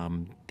with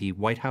the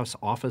White House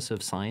Office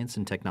of Science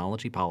and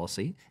Technology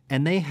Policy,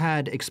 and they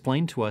had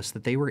explained to us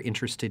that they were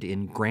interested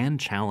in grand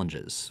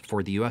challenges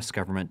for the U.S.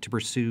 government to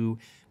pursue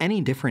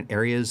any different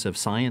areas of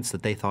science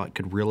that they thought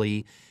could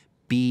really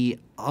be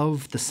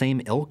of the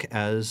same ilk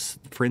as,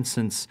 for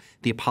instance,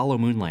 the Apollo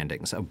moon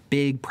landings, a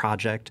big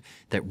project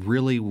that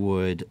really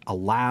would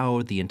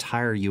allow the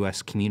entire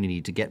U.S.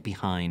 community to get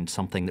behind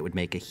something that would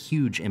make a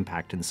huge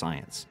impact in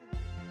science.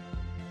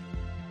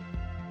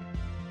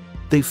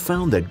 They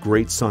found that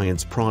great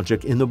science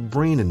project in the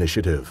BRAIN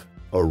Initiative,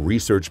 a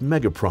research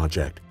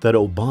megaproject that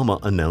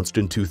Obama announced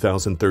in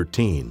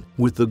 2013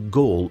 with the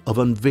goal of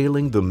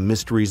unveiling the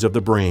mysteries of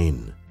the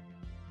brain.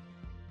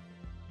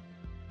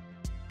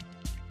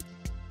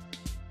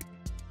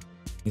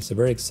 It's a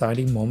very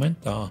exciting moment.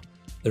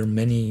 There are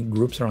many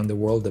groups around the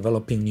world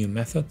developing new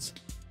methods,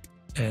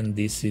 and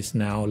this is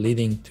now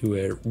leading to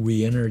a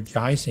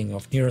re-energizing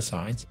of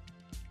neuroscience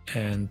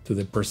and to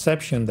the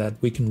perception that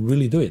we can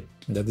really do it,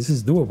 that this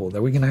is doable,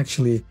 that we can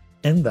actually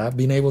end up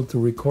being able to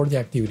record the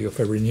activity of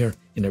every nerve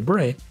in a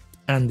brain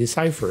and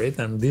decipher it,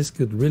 and this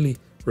could really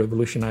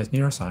revolutionize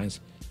neuroscience,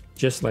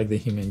 just like the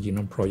Human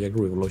Genome Project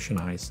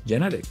revolutionized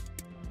genetics.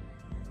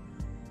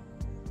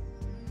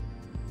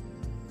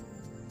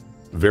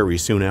 Very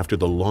soon after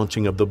the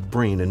launching of the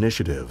BRAIN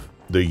Initiative,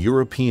 the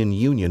European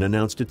Union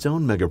announced its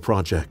own mega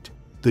project,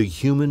 the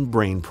Human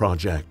Brain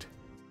Project.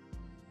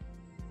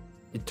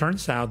 It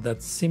turns out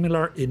that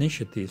similar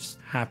initiatives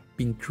have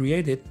been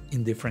created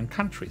in different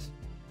countries.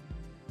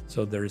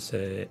 So there's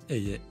a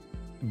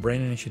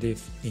brain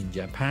initiative in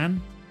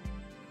Japan,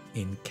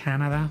 in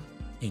Canada,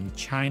 in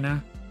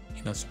China,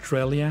 in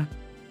Australia,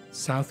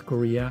 South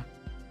Korea,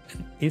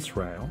 and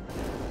Israel.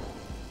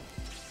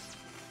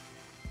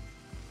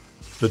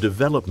 The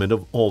development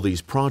of all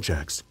these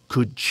projects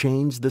could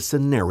change the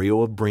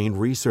scenario of brain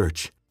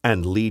research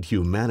and lead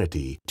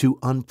humanity to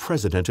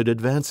unprecedented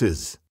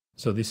advances.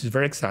 So this is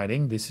very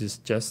exciting. This is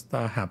just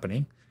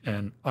happening.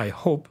 And I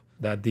hope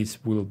that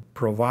this will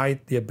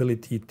provide the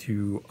ability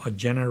to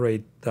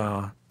generate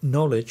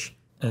knowledge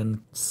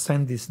and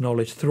send this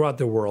knowledge throughout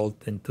the world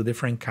and to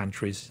different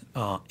countries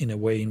in a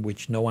way in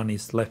which no one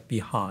is left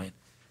behind.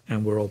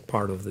 And we're all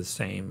part of the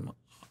same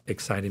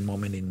exciting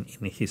moment in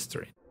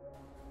history.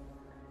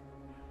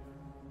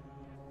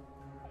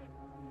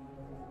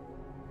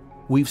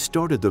 We've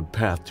started the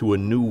path to a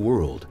new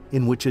world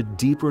in which a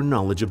deeper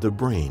knowledge of the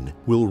brain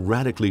will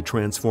radically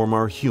transform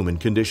our human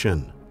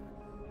condition.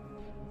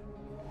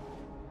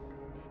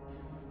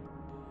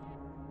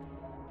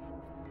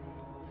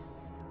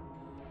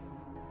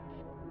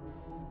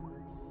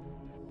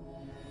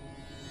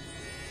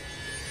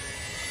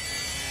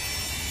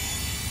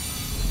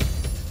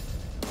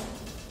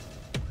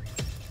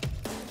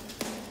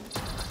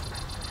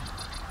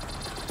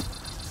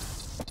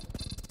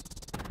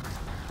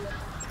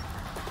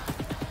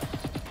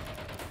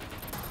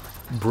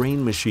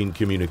 Brain-machine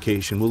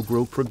communication will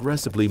grow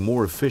progressively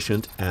more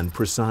efficient and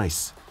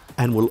precise,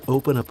 and will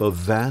open up a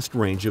vast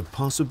range of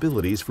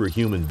possibilities for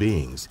human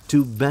beings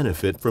to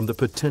benefit from the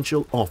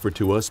potential offered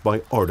to us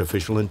by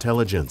artificial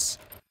intelligence.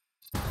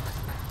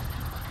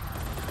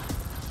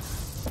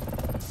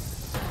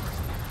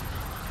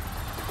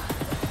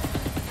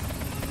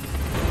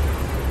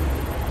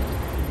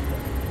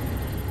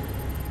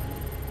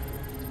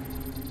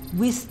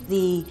 With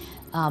the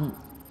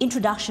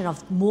introduction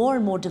of more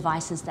and more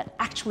devices that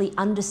actually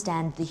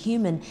understand the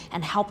human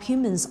and help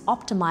humans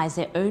optimize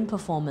their own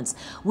performance,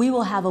 we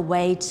will have a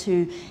way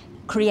to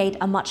create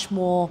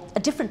a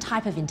different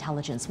type of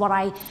intelligence, what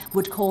I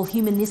would call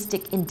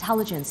humanistic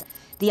intelligence.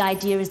 The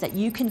idea is that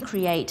you can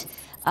create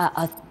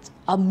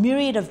a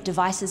myriad of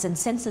devices and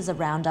sensors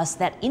around us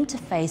that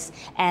interface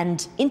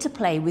and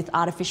interplay with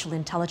artificial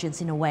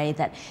intelligence in a way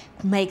that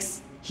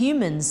makes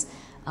humans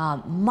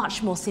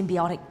much more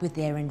symbiotic with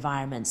their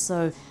environment.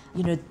 So,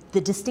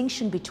 the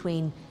distinction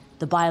between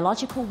the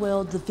biological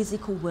world, the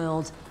physical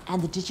world, and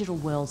the digital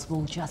worlds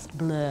will just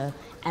blur,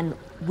 and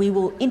we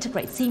will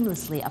integrate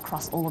seamlessly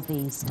across all of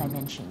these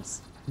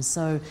dimensions. And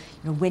so,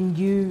 when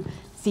you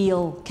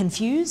feel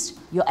confused,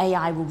 your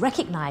AI will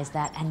recognize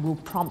that and will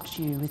prompt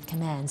you with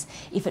commands.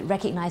 If it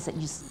recognizes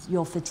that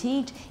you're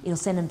fatigued, it'll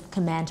send a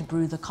command to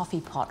brew the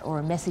coffee pot or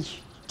a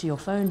message to your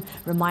phone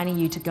reminding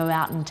you to go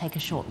out and take a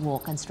short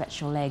walk and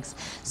stretch your legs.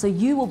 So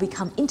you will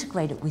become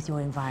integrated with your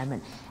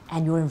environment,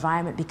 and your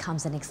environment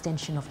becomes an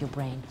extension of your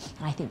brain.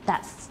 And I think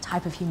that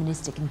type of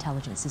humanistic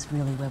intelligence is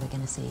really where we're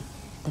going to see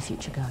the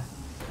future go.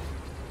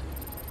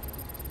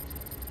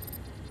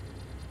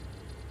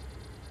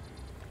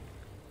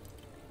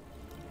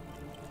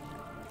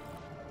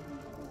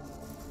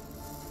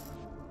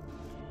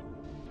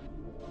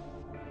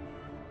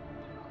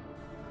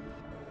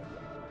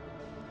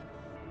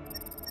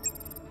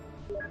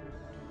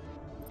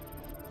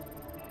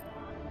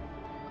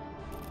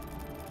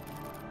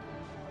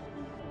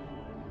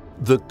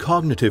 The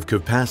cognitive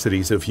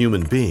capacities of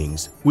human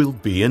beings will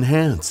be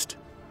enhanced.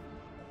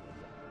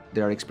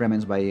 There are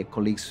experiments by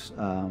colleagues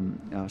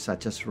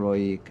such as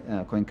Roy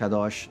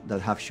Cohen-Kadosh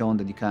that have shown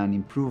that you can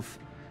improve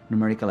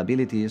numerical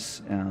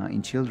abilities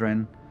in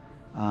children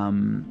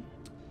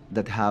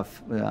that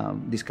have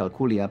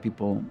dyscalculia,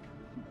 people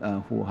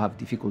who have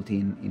difficulty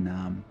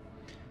in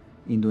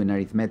doing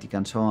arithmetic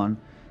and so on.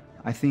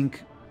 I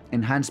think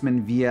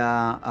enhancement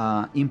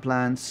via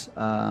implants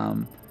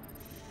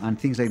and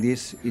things like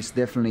this is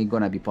definitely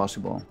going to be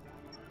possible.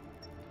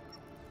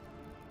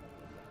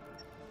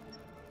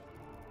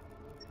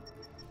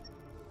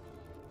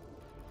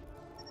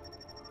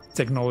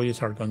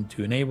 Technologies are going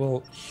to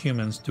enable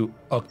humans to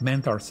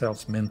augment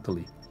ourselves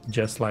mentally.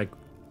 Just like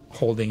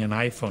holding an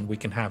iPhone, we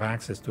can have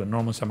access to an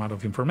enormous amount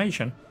of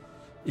information.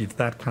 If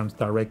that comes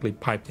directly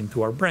piped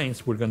into our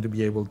brains, we're going to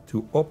be able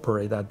to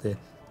operate at the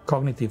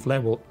cognitive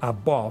level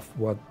above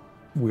what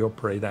we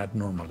operate at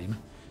normally.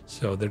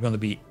 So they're going to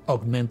be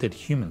augmented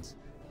humans.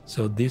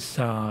 So this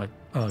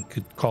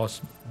could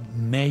cause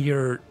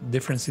major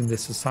difference in the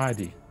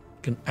society,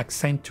 can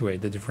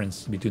accentuate the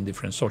difference between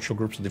different social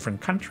groups in different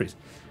countries.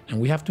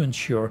 And we have to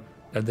ensure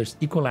that there's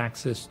equal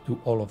access to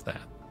all of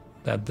that,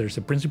 that there's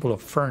a principle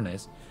of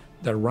fairness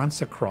that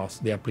runs across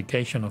the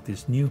application of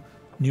these new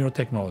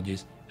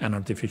neurotechnologies and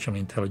artificial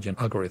intelligence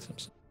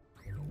algorithms.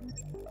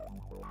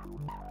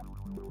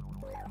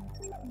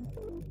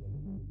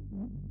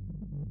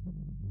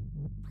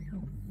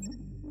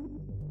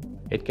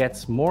 It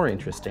gets more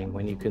interesting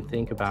when you can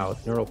think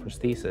about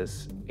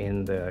neuroprosthesis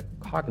in the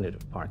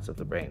cognitive parts of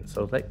the brain.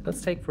 So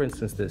let's take, for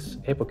instance, this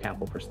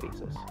hippocampal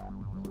prosthesis.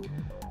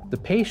 The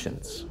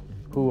patients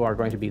who are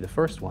going to be the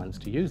first ones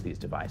to use these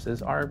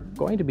devices are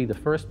going to be the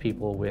first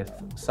people with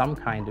some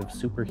kind of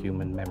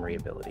superhuman memory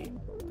ability.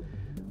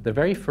 The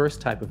very first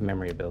type of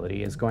memory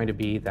ability is going to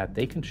be that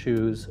they can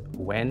choose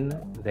when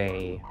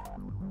they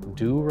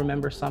do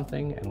remember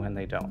something and when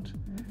they don't.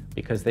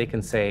 Because they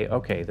can say,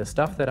 okay,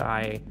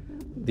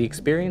 the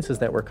experiences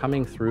that were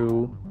coming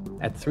through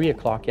at 3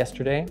 o'clock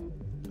yesterday,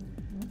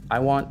 I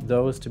want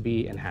those to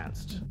be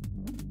enhanced.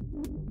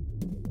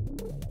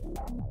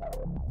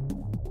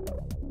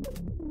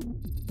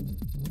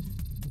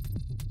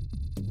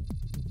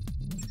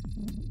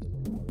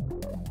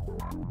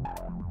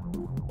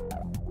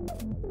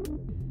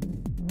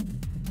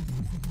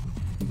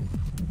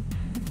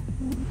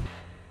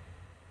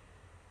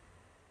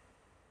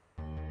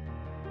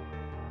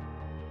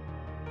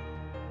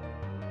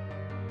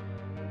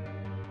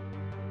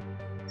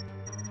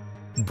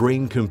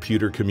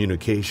 Brain-computer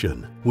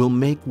communication will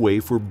make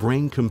way for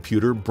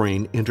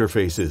brain-computer-brain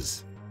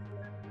interfaces.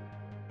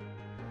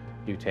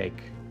 You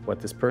take what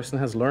this person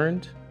has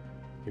learned,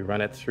 you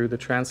run it through the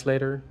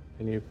translator,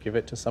 and you give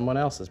it to someone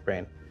else's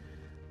brain.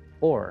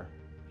 Or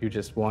you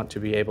just want to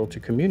be able to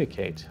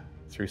communicate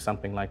through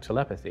something like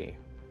telepathy.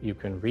 You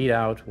can read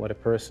out what a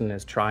person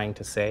is trying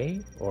to say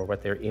or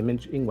what they're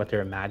imaging, what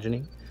they're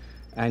imagining,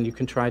 and you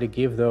can try to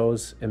give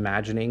those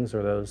imaginings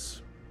or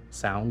those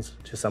sounds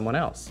to someone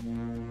else.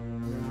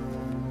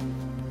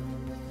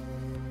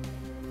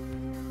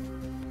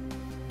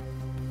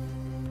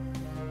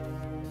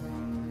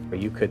 But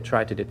you could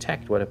try to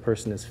detect what a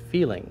person is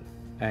feeling,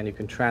 and you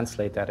can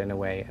translate that in a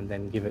way and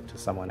then give it to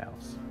someone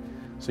else.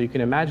 So you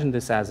can imagine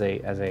this as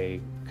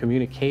a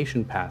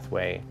communication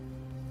pathway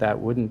that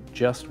wouldn't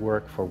just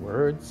work for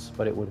words,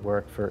 but it would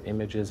work for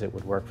images, it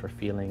would work for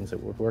feelings,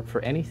 it would work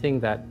for anything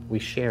that we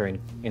share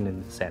in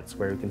a sense,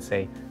 where we can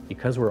say,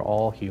 because we're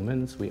all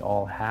humans, we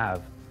all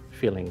have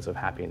feelings of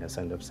happiness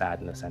and of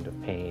sadness and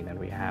of pain, and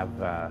we have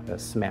a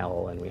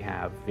smell and we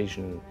have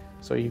vision.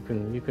 So you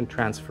can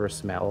transfer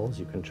smells,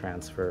 you can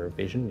transfer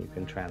vision, you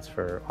can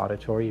transfer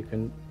auditory, you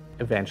can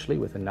eventually,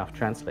 with enough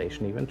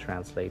translation, even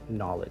translate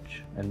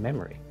knowledge and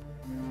memory.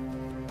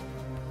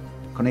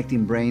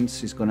 Connecting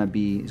brains is going to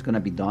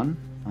be done.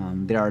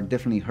 There are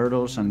definitely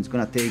hurdles, and it's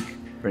going to take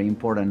very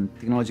important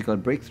technological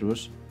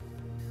breakthroughs.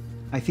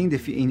 I think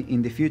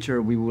in the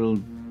future we will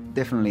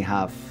definitely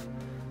have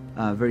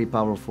very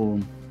powerful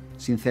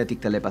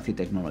synthetic telepathy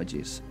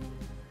technologies.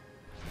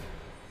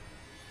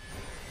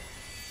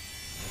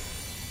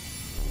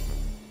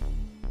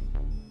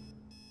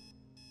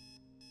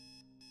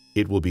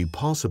 It will be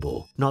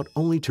possible not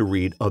only to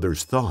read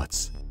others'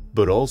 thoughts,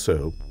 but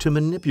also to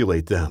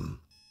manipulate them.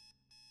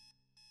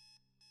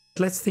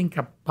 Let's think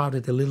about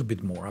it a little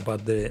bit more,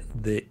 about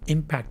the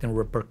impact and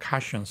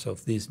repercussions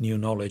of this new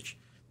knowledge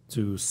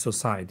to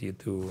society,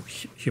 to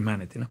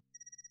humanity. No?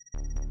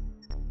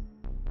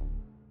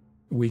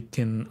 We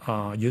can,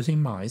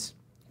 using mice,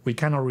 we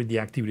cannot read the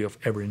activity of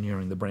every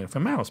neuron in the brain of a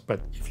mouse, but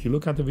if you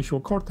look at the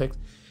visual cortex,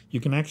 you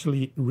can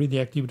actually read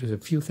the activity of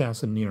a few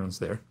thousand neurons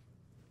there.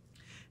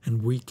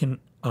 And we can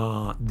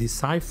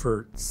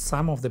decipher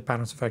some of the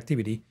patterns of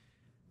activity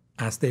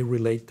as they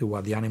relate to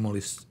what the animal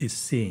is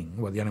seeing,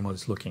 what the animal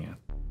is looking at.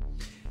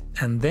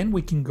 And then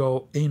we can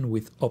go in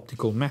with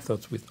optical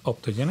methods, with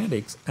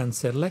optogenetics, and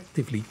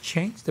selectively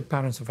change the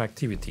patterns of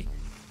activity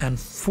and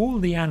fool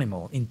the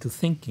animal into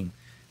thinking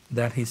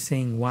that he's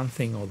seeing one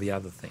thing or the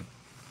other thing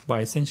by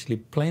essentially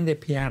playing the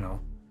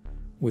piano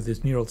with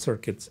these neural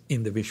circuits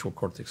in the visual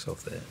cortex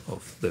of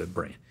the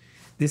brain.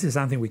 This is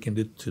something we can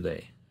do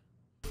today.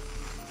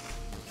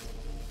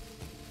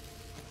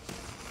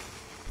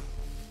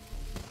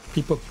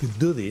 People could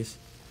do this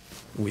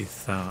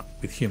with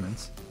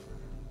humans.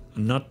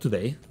 Not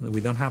today.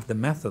 We don't have the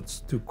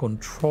methods to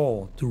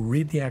control, to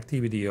read the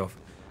activity of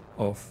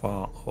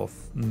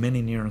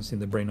many neurons in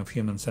the brain of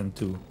humans and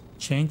to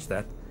change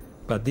that.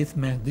 But these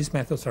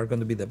methods are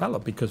going to be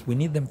developed because we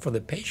need them for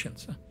the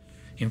patients.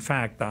 In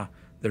fact,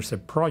 there's a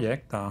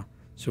project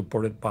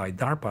supported by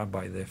DARPA,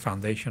 by the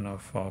Foundation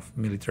of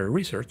Military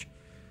Research,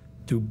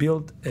 to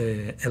build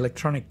an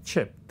electronic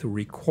chip to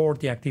record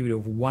the activity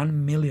of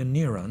 1 million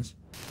neurons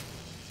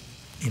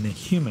in a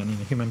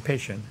human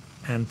patient,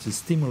 and to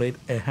stimulate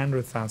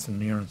 100,000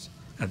 neurons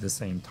at the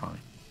same time.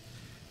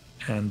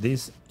 And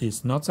this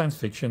is not science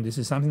fiction. This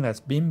is something that's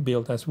being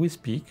built as we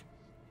speak.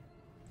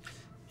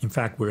 In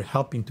fact, we're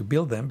helping to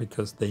build them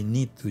because they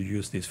need to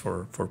use this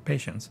for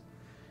patients.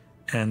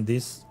 And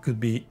this could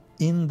be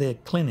in the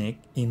clinic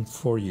in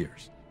 4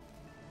 years.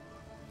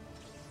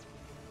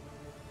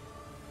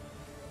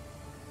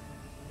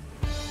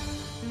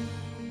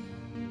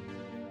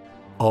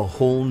 A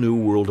whole new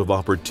world of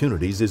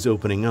opportunities is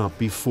opening up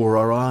before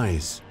our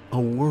eyes. A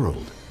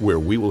world where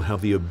we will have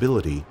the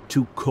ability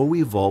to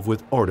co-evolve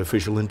with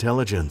artificial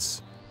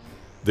intelligence.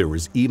 There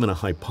is even a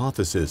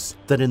hypothesis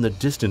that in the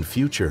distant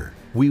future,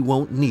 we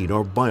won't need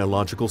our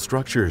biological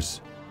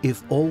structures.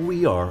 If all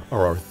we are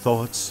our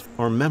thoughts,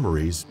 our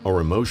memories,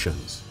 our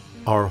emotions,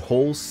 our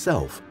whole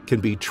self can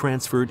be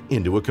transferred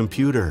into a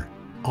computer.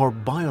 Our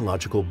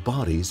biological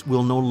bodies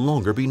will no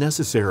longer be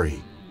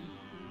necessary.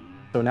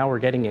 So now we're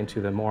getting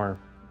into the more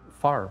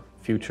far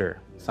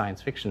future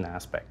science fiction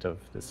aspect of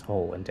this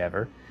whole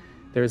endeavor.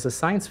 There's a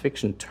science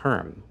fiction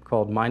term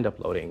called mind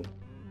uploading.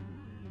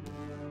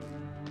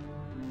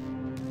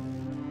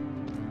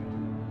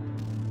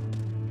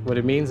 What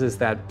it means is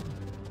that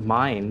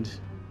mind,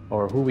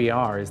 or who we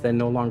are, is then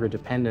no longer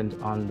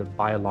dependent on the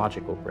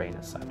biological brain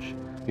as such.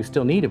 You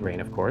still need a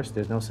brain, of course.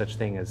 There's no such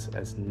thing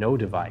as no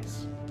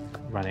device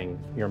running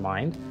your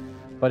mind,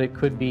 but it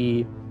could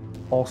be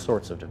all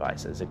sorts of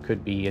devices. It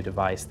could be a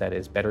device that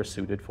is better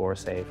suited for,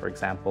 say, for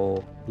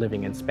example,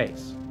 living in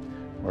space,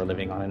 or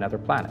living on another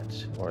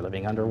planet, or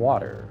living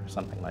underwater, or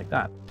something like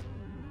that.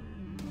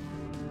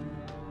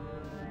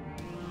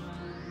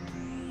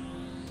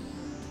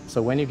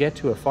 So when you get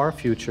to a far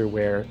future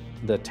where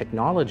the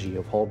technology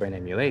of whole brain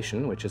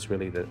emulation, which is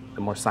really the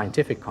more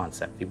scientific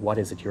concept, what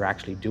is it you're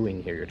actually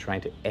doing here? You're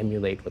trying to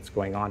emulate what's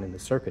going on in the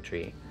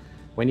circuitry.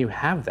 When you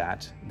have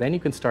that, then you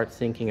can start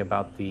thinking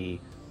about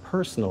the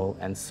personal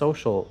and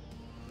social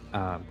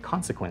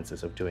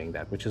consequences of doing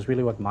that, which is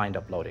really what mind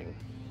uploading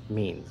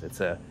means. It's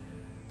a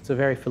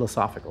very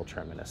philosophical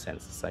term in a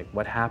sense. It's like,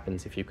 what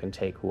happens if you can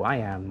take who I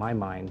am, my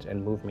mind,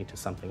 and move me to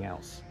something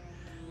else?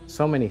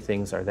 So many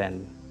things are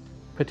then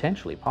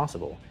potentially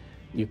possible.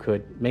 You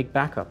could make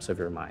backups of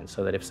your mind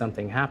so that if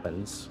something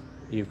happens,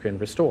 you can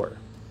restore,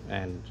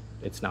 and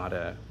it's not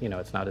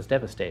it's not as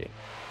devastating.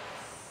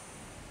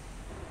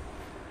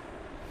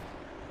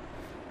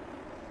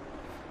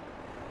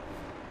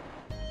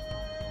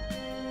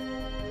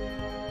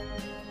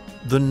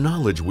 The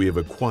knowledge we have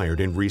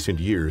acquired in recent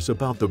years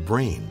about the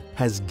brain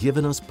has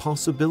given us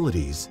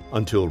possibilities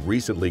until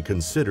recently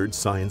considered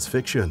science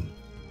fiction.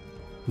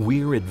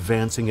 We're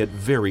advancing at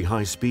very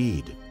high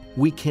speed.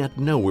 We can't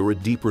know where a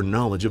deeper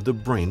knowledge of the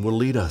brain will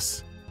lead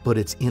us, but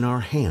it's in our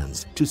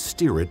hands to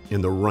steer it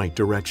in the right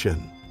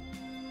direction.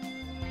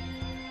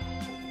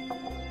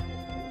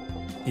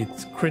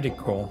 It's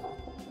critical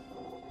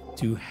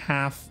to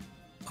have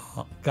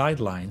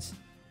guidelines,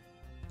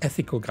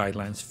 ethical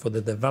guidelines for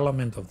the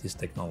development of these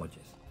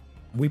technologies.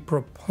 We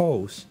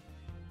propose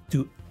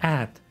to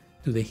add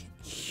to the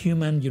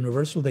Human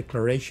Universal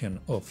Declaration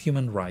of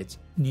Human Rights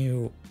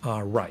new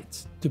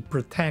rights to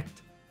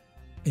protect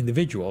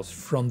individuals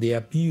from the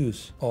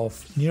abuse of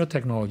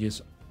neurotechnologies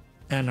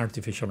and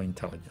artificial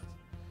intelligence.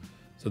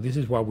 So this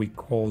is what we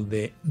call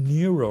the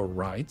Neuro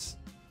rights,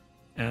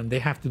 and they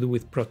have to do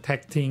with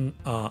protecting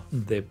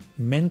the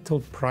mental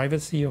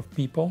privacy of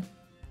people.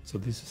 So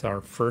this is our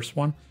first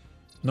one,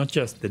 not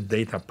just the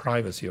data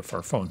privacy of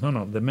our phones,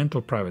 no, the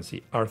mental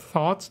privacy, our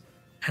thoughts,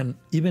 and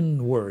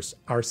even worse,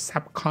 our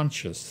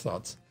subconscious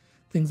thoughts,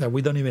 things that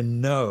we don't even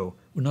know,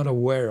 we're not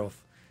aware of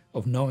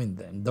knowing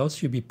them. Those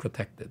should be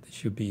protected. They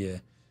should be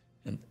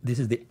and this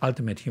is the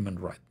ultimate human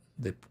right,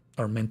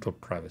 our mental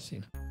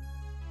privacy.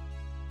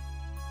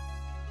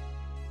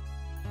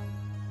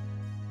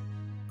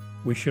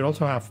 We should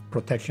also have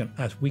protection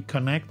as we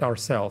connect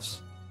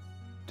ourselves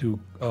to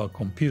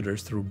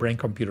computers through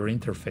brain-computer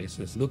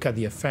interfaces. Look at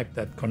the effect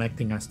that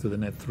connecting us to the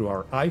net through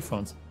our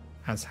iPhones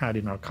has had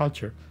in our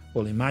culture.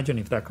 Well, imagine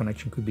if that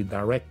connection could be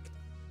direct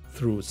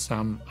through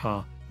some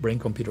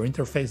brain-computer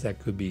interface that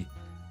could be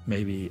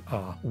maybe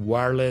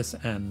wireless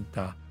and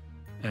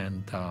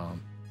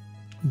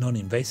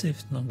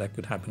non-invasive. No, that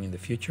could happen in the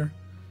future.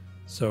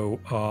 So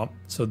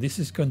this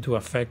is going to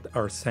affect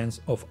our sense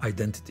of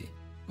identity,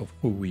 of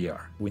who we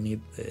are. We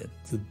need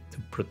to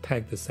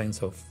protect the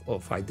sense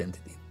of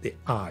identity, the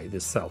I,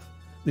 the self.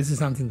 This is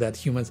something that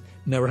humans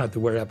never had to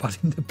worry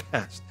about in the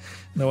past.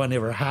 No one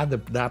ever had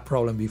that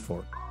problem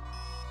before.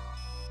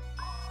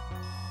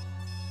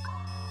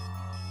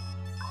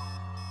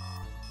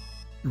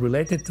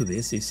 Related to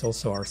this is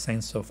also our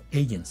sense of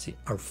agency,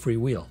 our free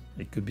will.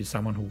 It could be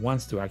someone who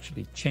wants to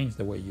actually change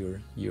the way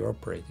you're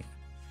operating.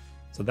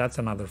 So that's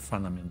another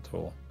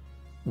fundamental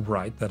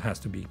right that has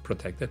to be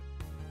protected.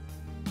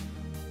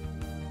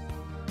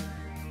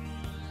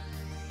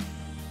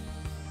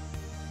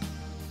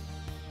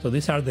 So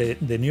these are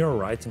the Neuro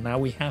rights. Now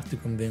we have to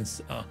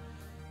convince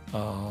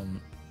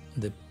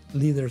the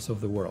leaders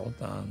of the world,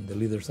 the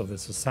leaders of the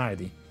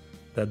society,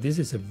 that this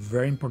is a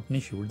very important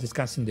issue. We're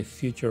discussing the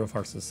future of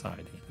our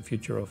society, the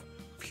future of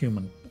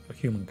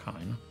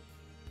humankind,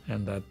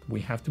 and that we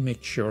have to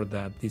make sure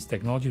that these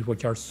technologies,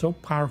 which are so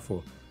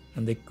powerful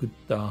and they could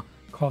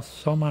cause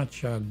so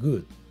much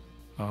good,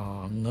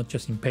 not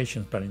just in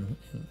patients but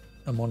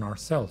among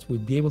ourselves, we'll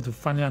be able to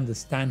finally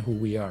understand who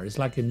we are. It's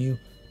like a new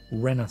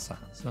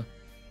renaissance,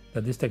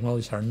 that these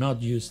technologies are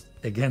not used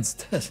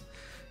against us.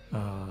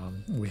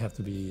 We have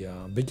to be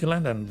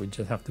vigilant, and we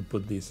just have to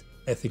put this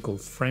ethical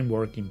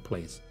framework in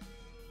place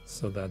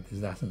so that this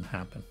doesn't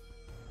happen.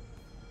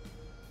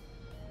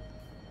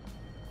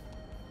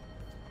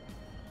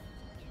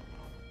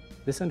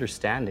 This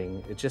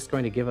understanding is just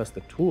going to give us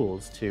the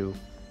tools to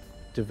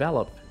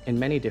develop in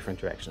many different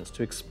directions,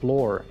 to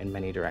explore in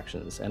many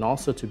directions, and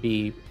also to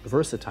be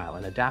versatile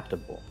and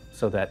adaptable,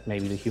 so that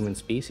maybe the human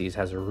species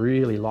has a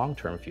really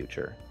long-term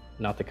future,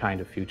 not the kind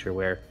of future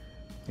where,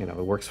 you know,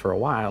 it works for a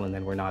while and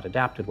then we're not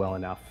adapted well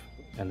enough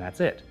and that's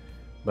it,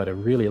 but a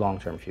really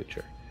long-term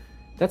future.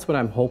 That's what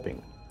I'm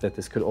hoping that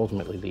this could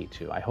ultimately lead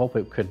to. I hope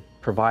it could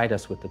provide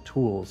us with the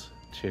tools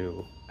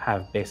to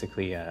have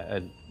basically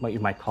what you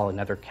might call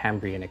another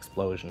Cambrian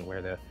explosion,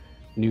 where the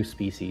new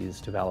species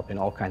develop in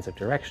all kinds of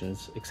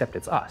directions, except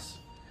it's us.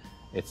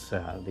 It's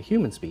the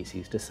human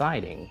species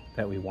deciding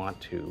that we want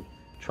to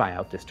try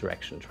out this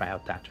direction, try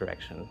out that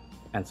direction,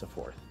 and so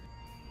forth.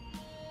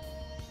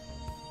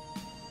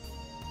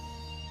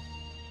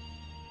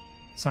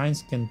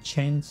 Science can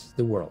change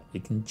the world,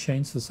 it can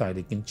change society,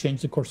 it can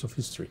change the course of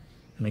history,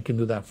 and it can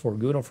do that for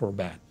good or for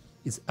bad.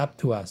 It's up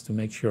to us to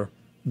make sure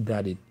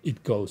that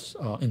it goes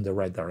in the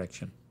right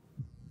direction.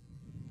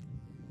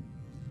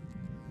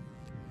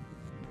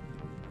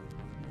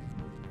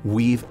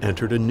 We've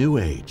entered a new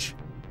age,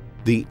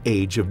 the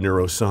age of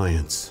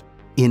neuroscience,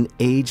 an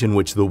age in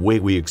which the way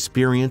we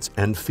experience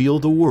and feel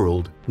the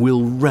world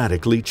will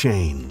radically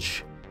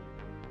change.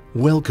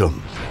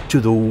 Welcome to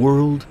the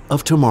world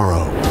of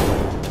tomorrow.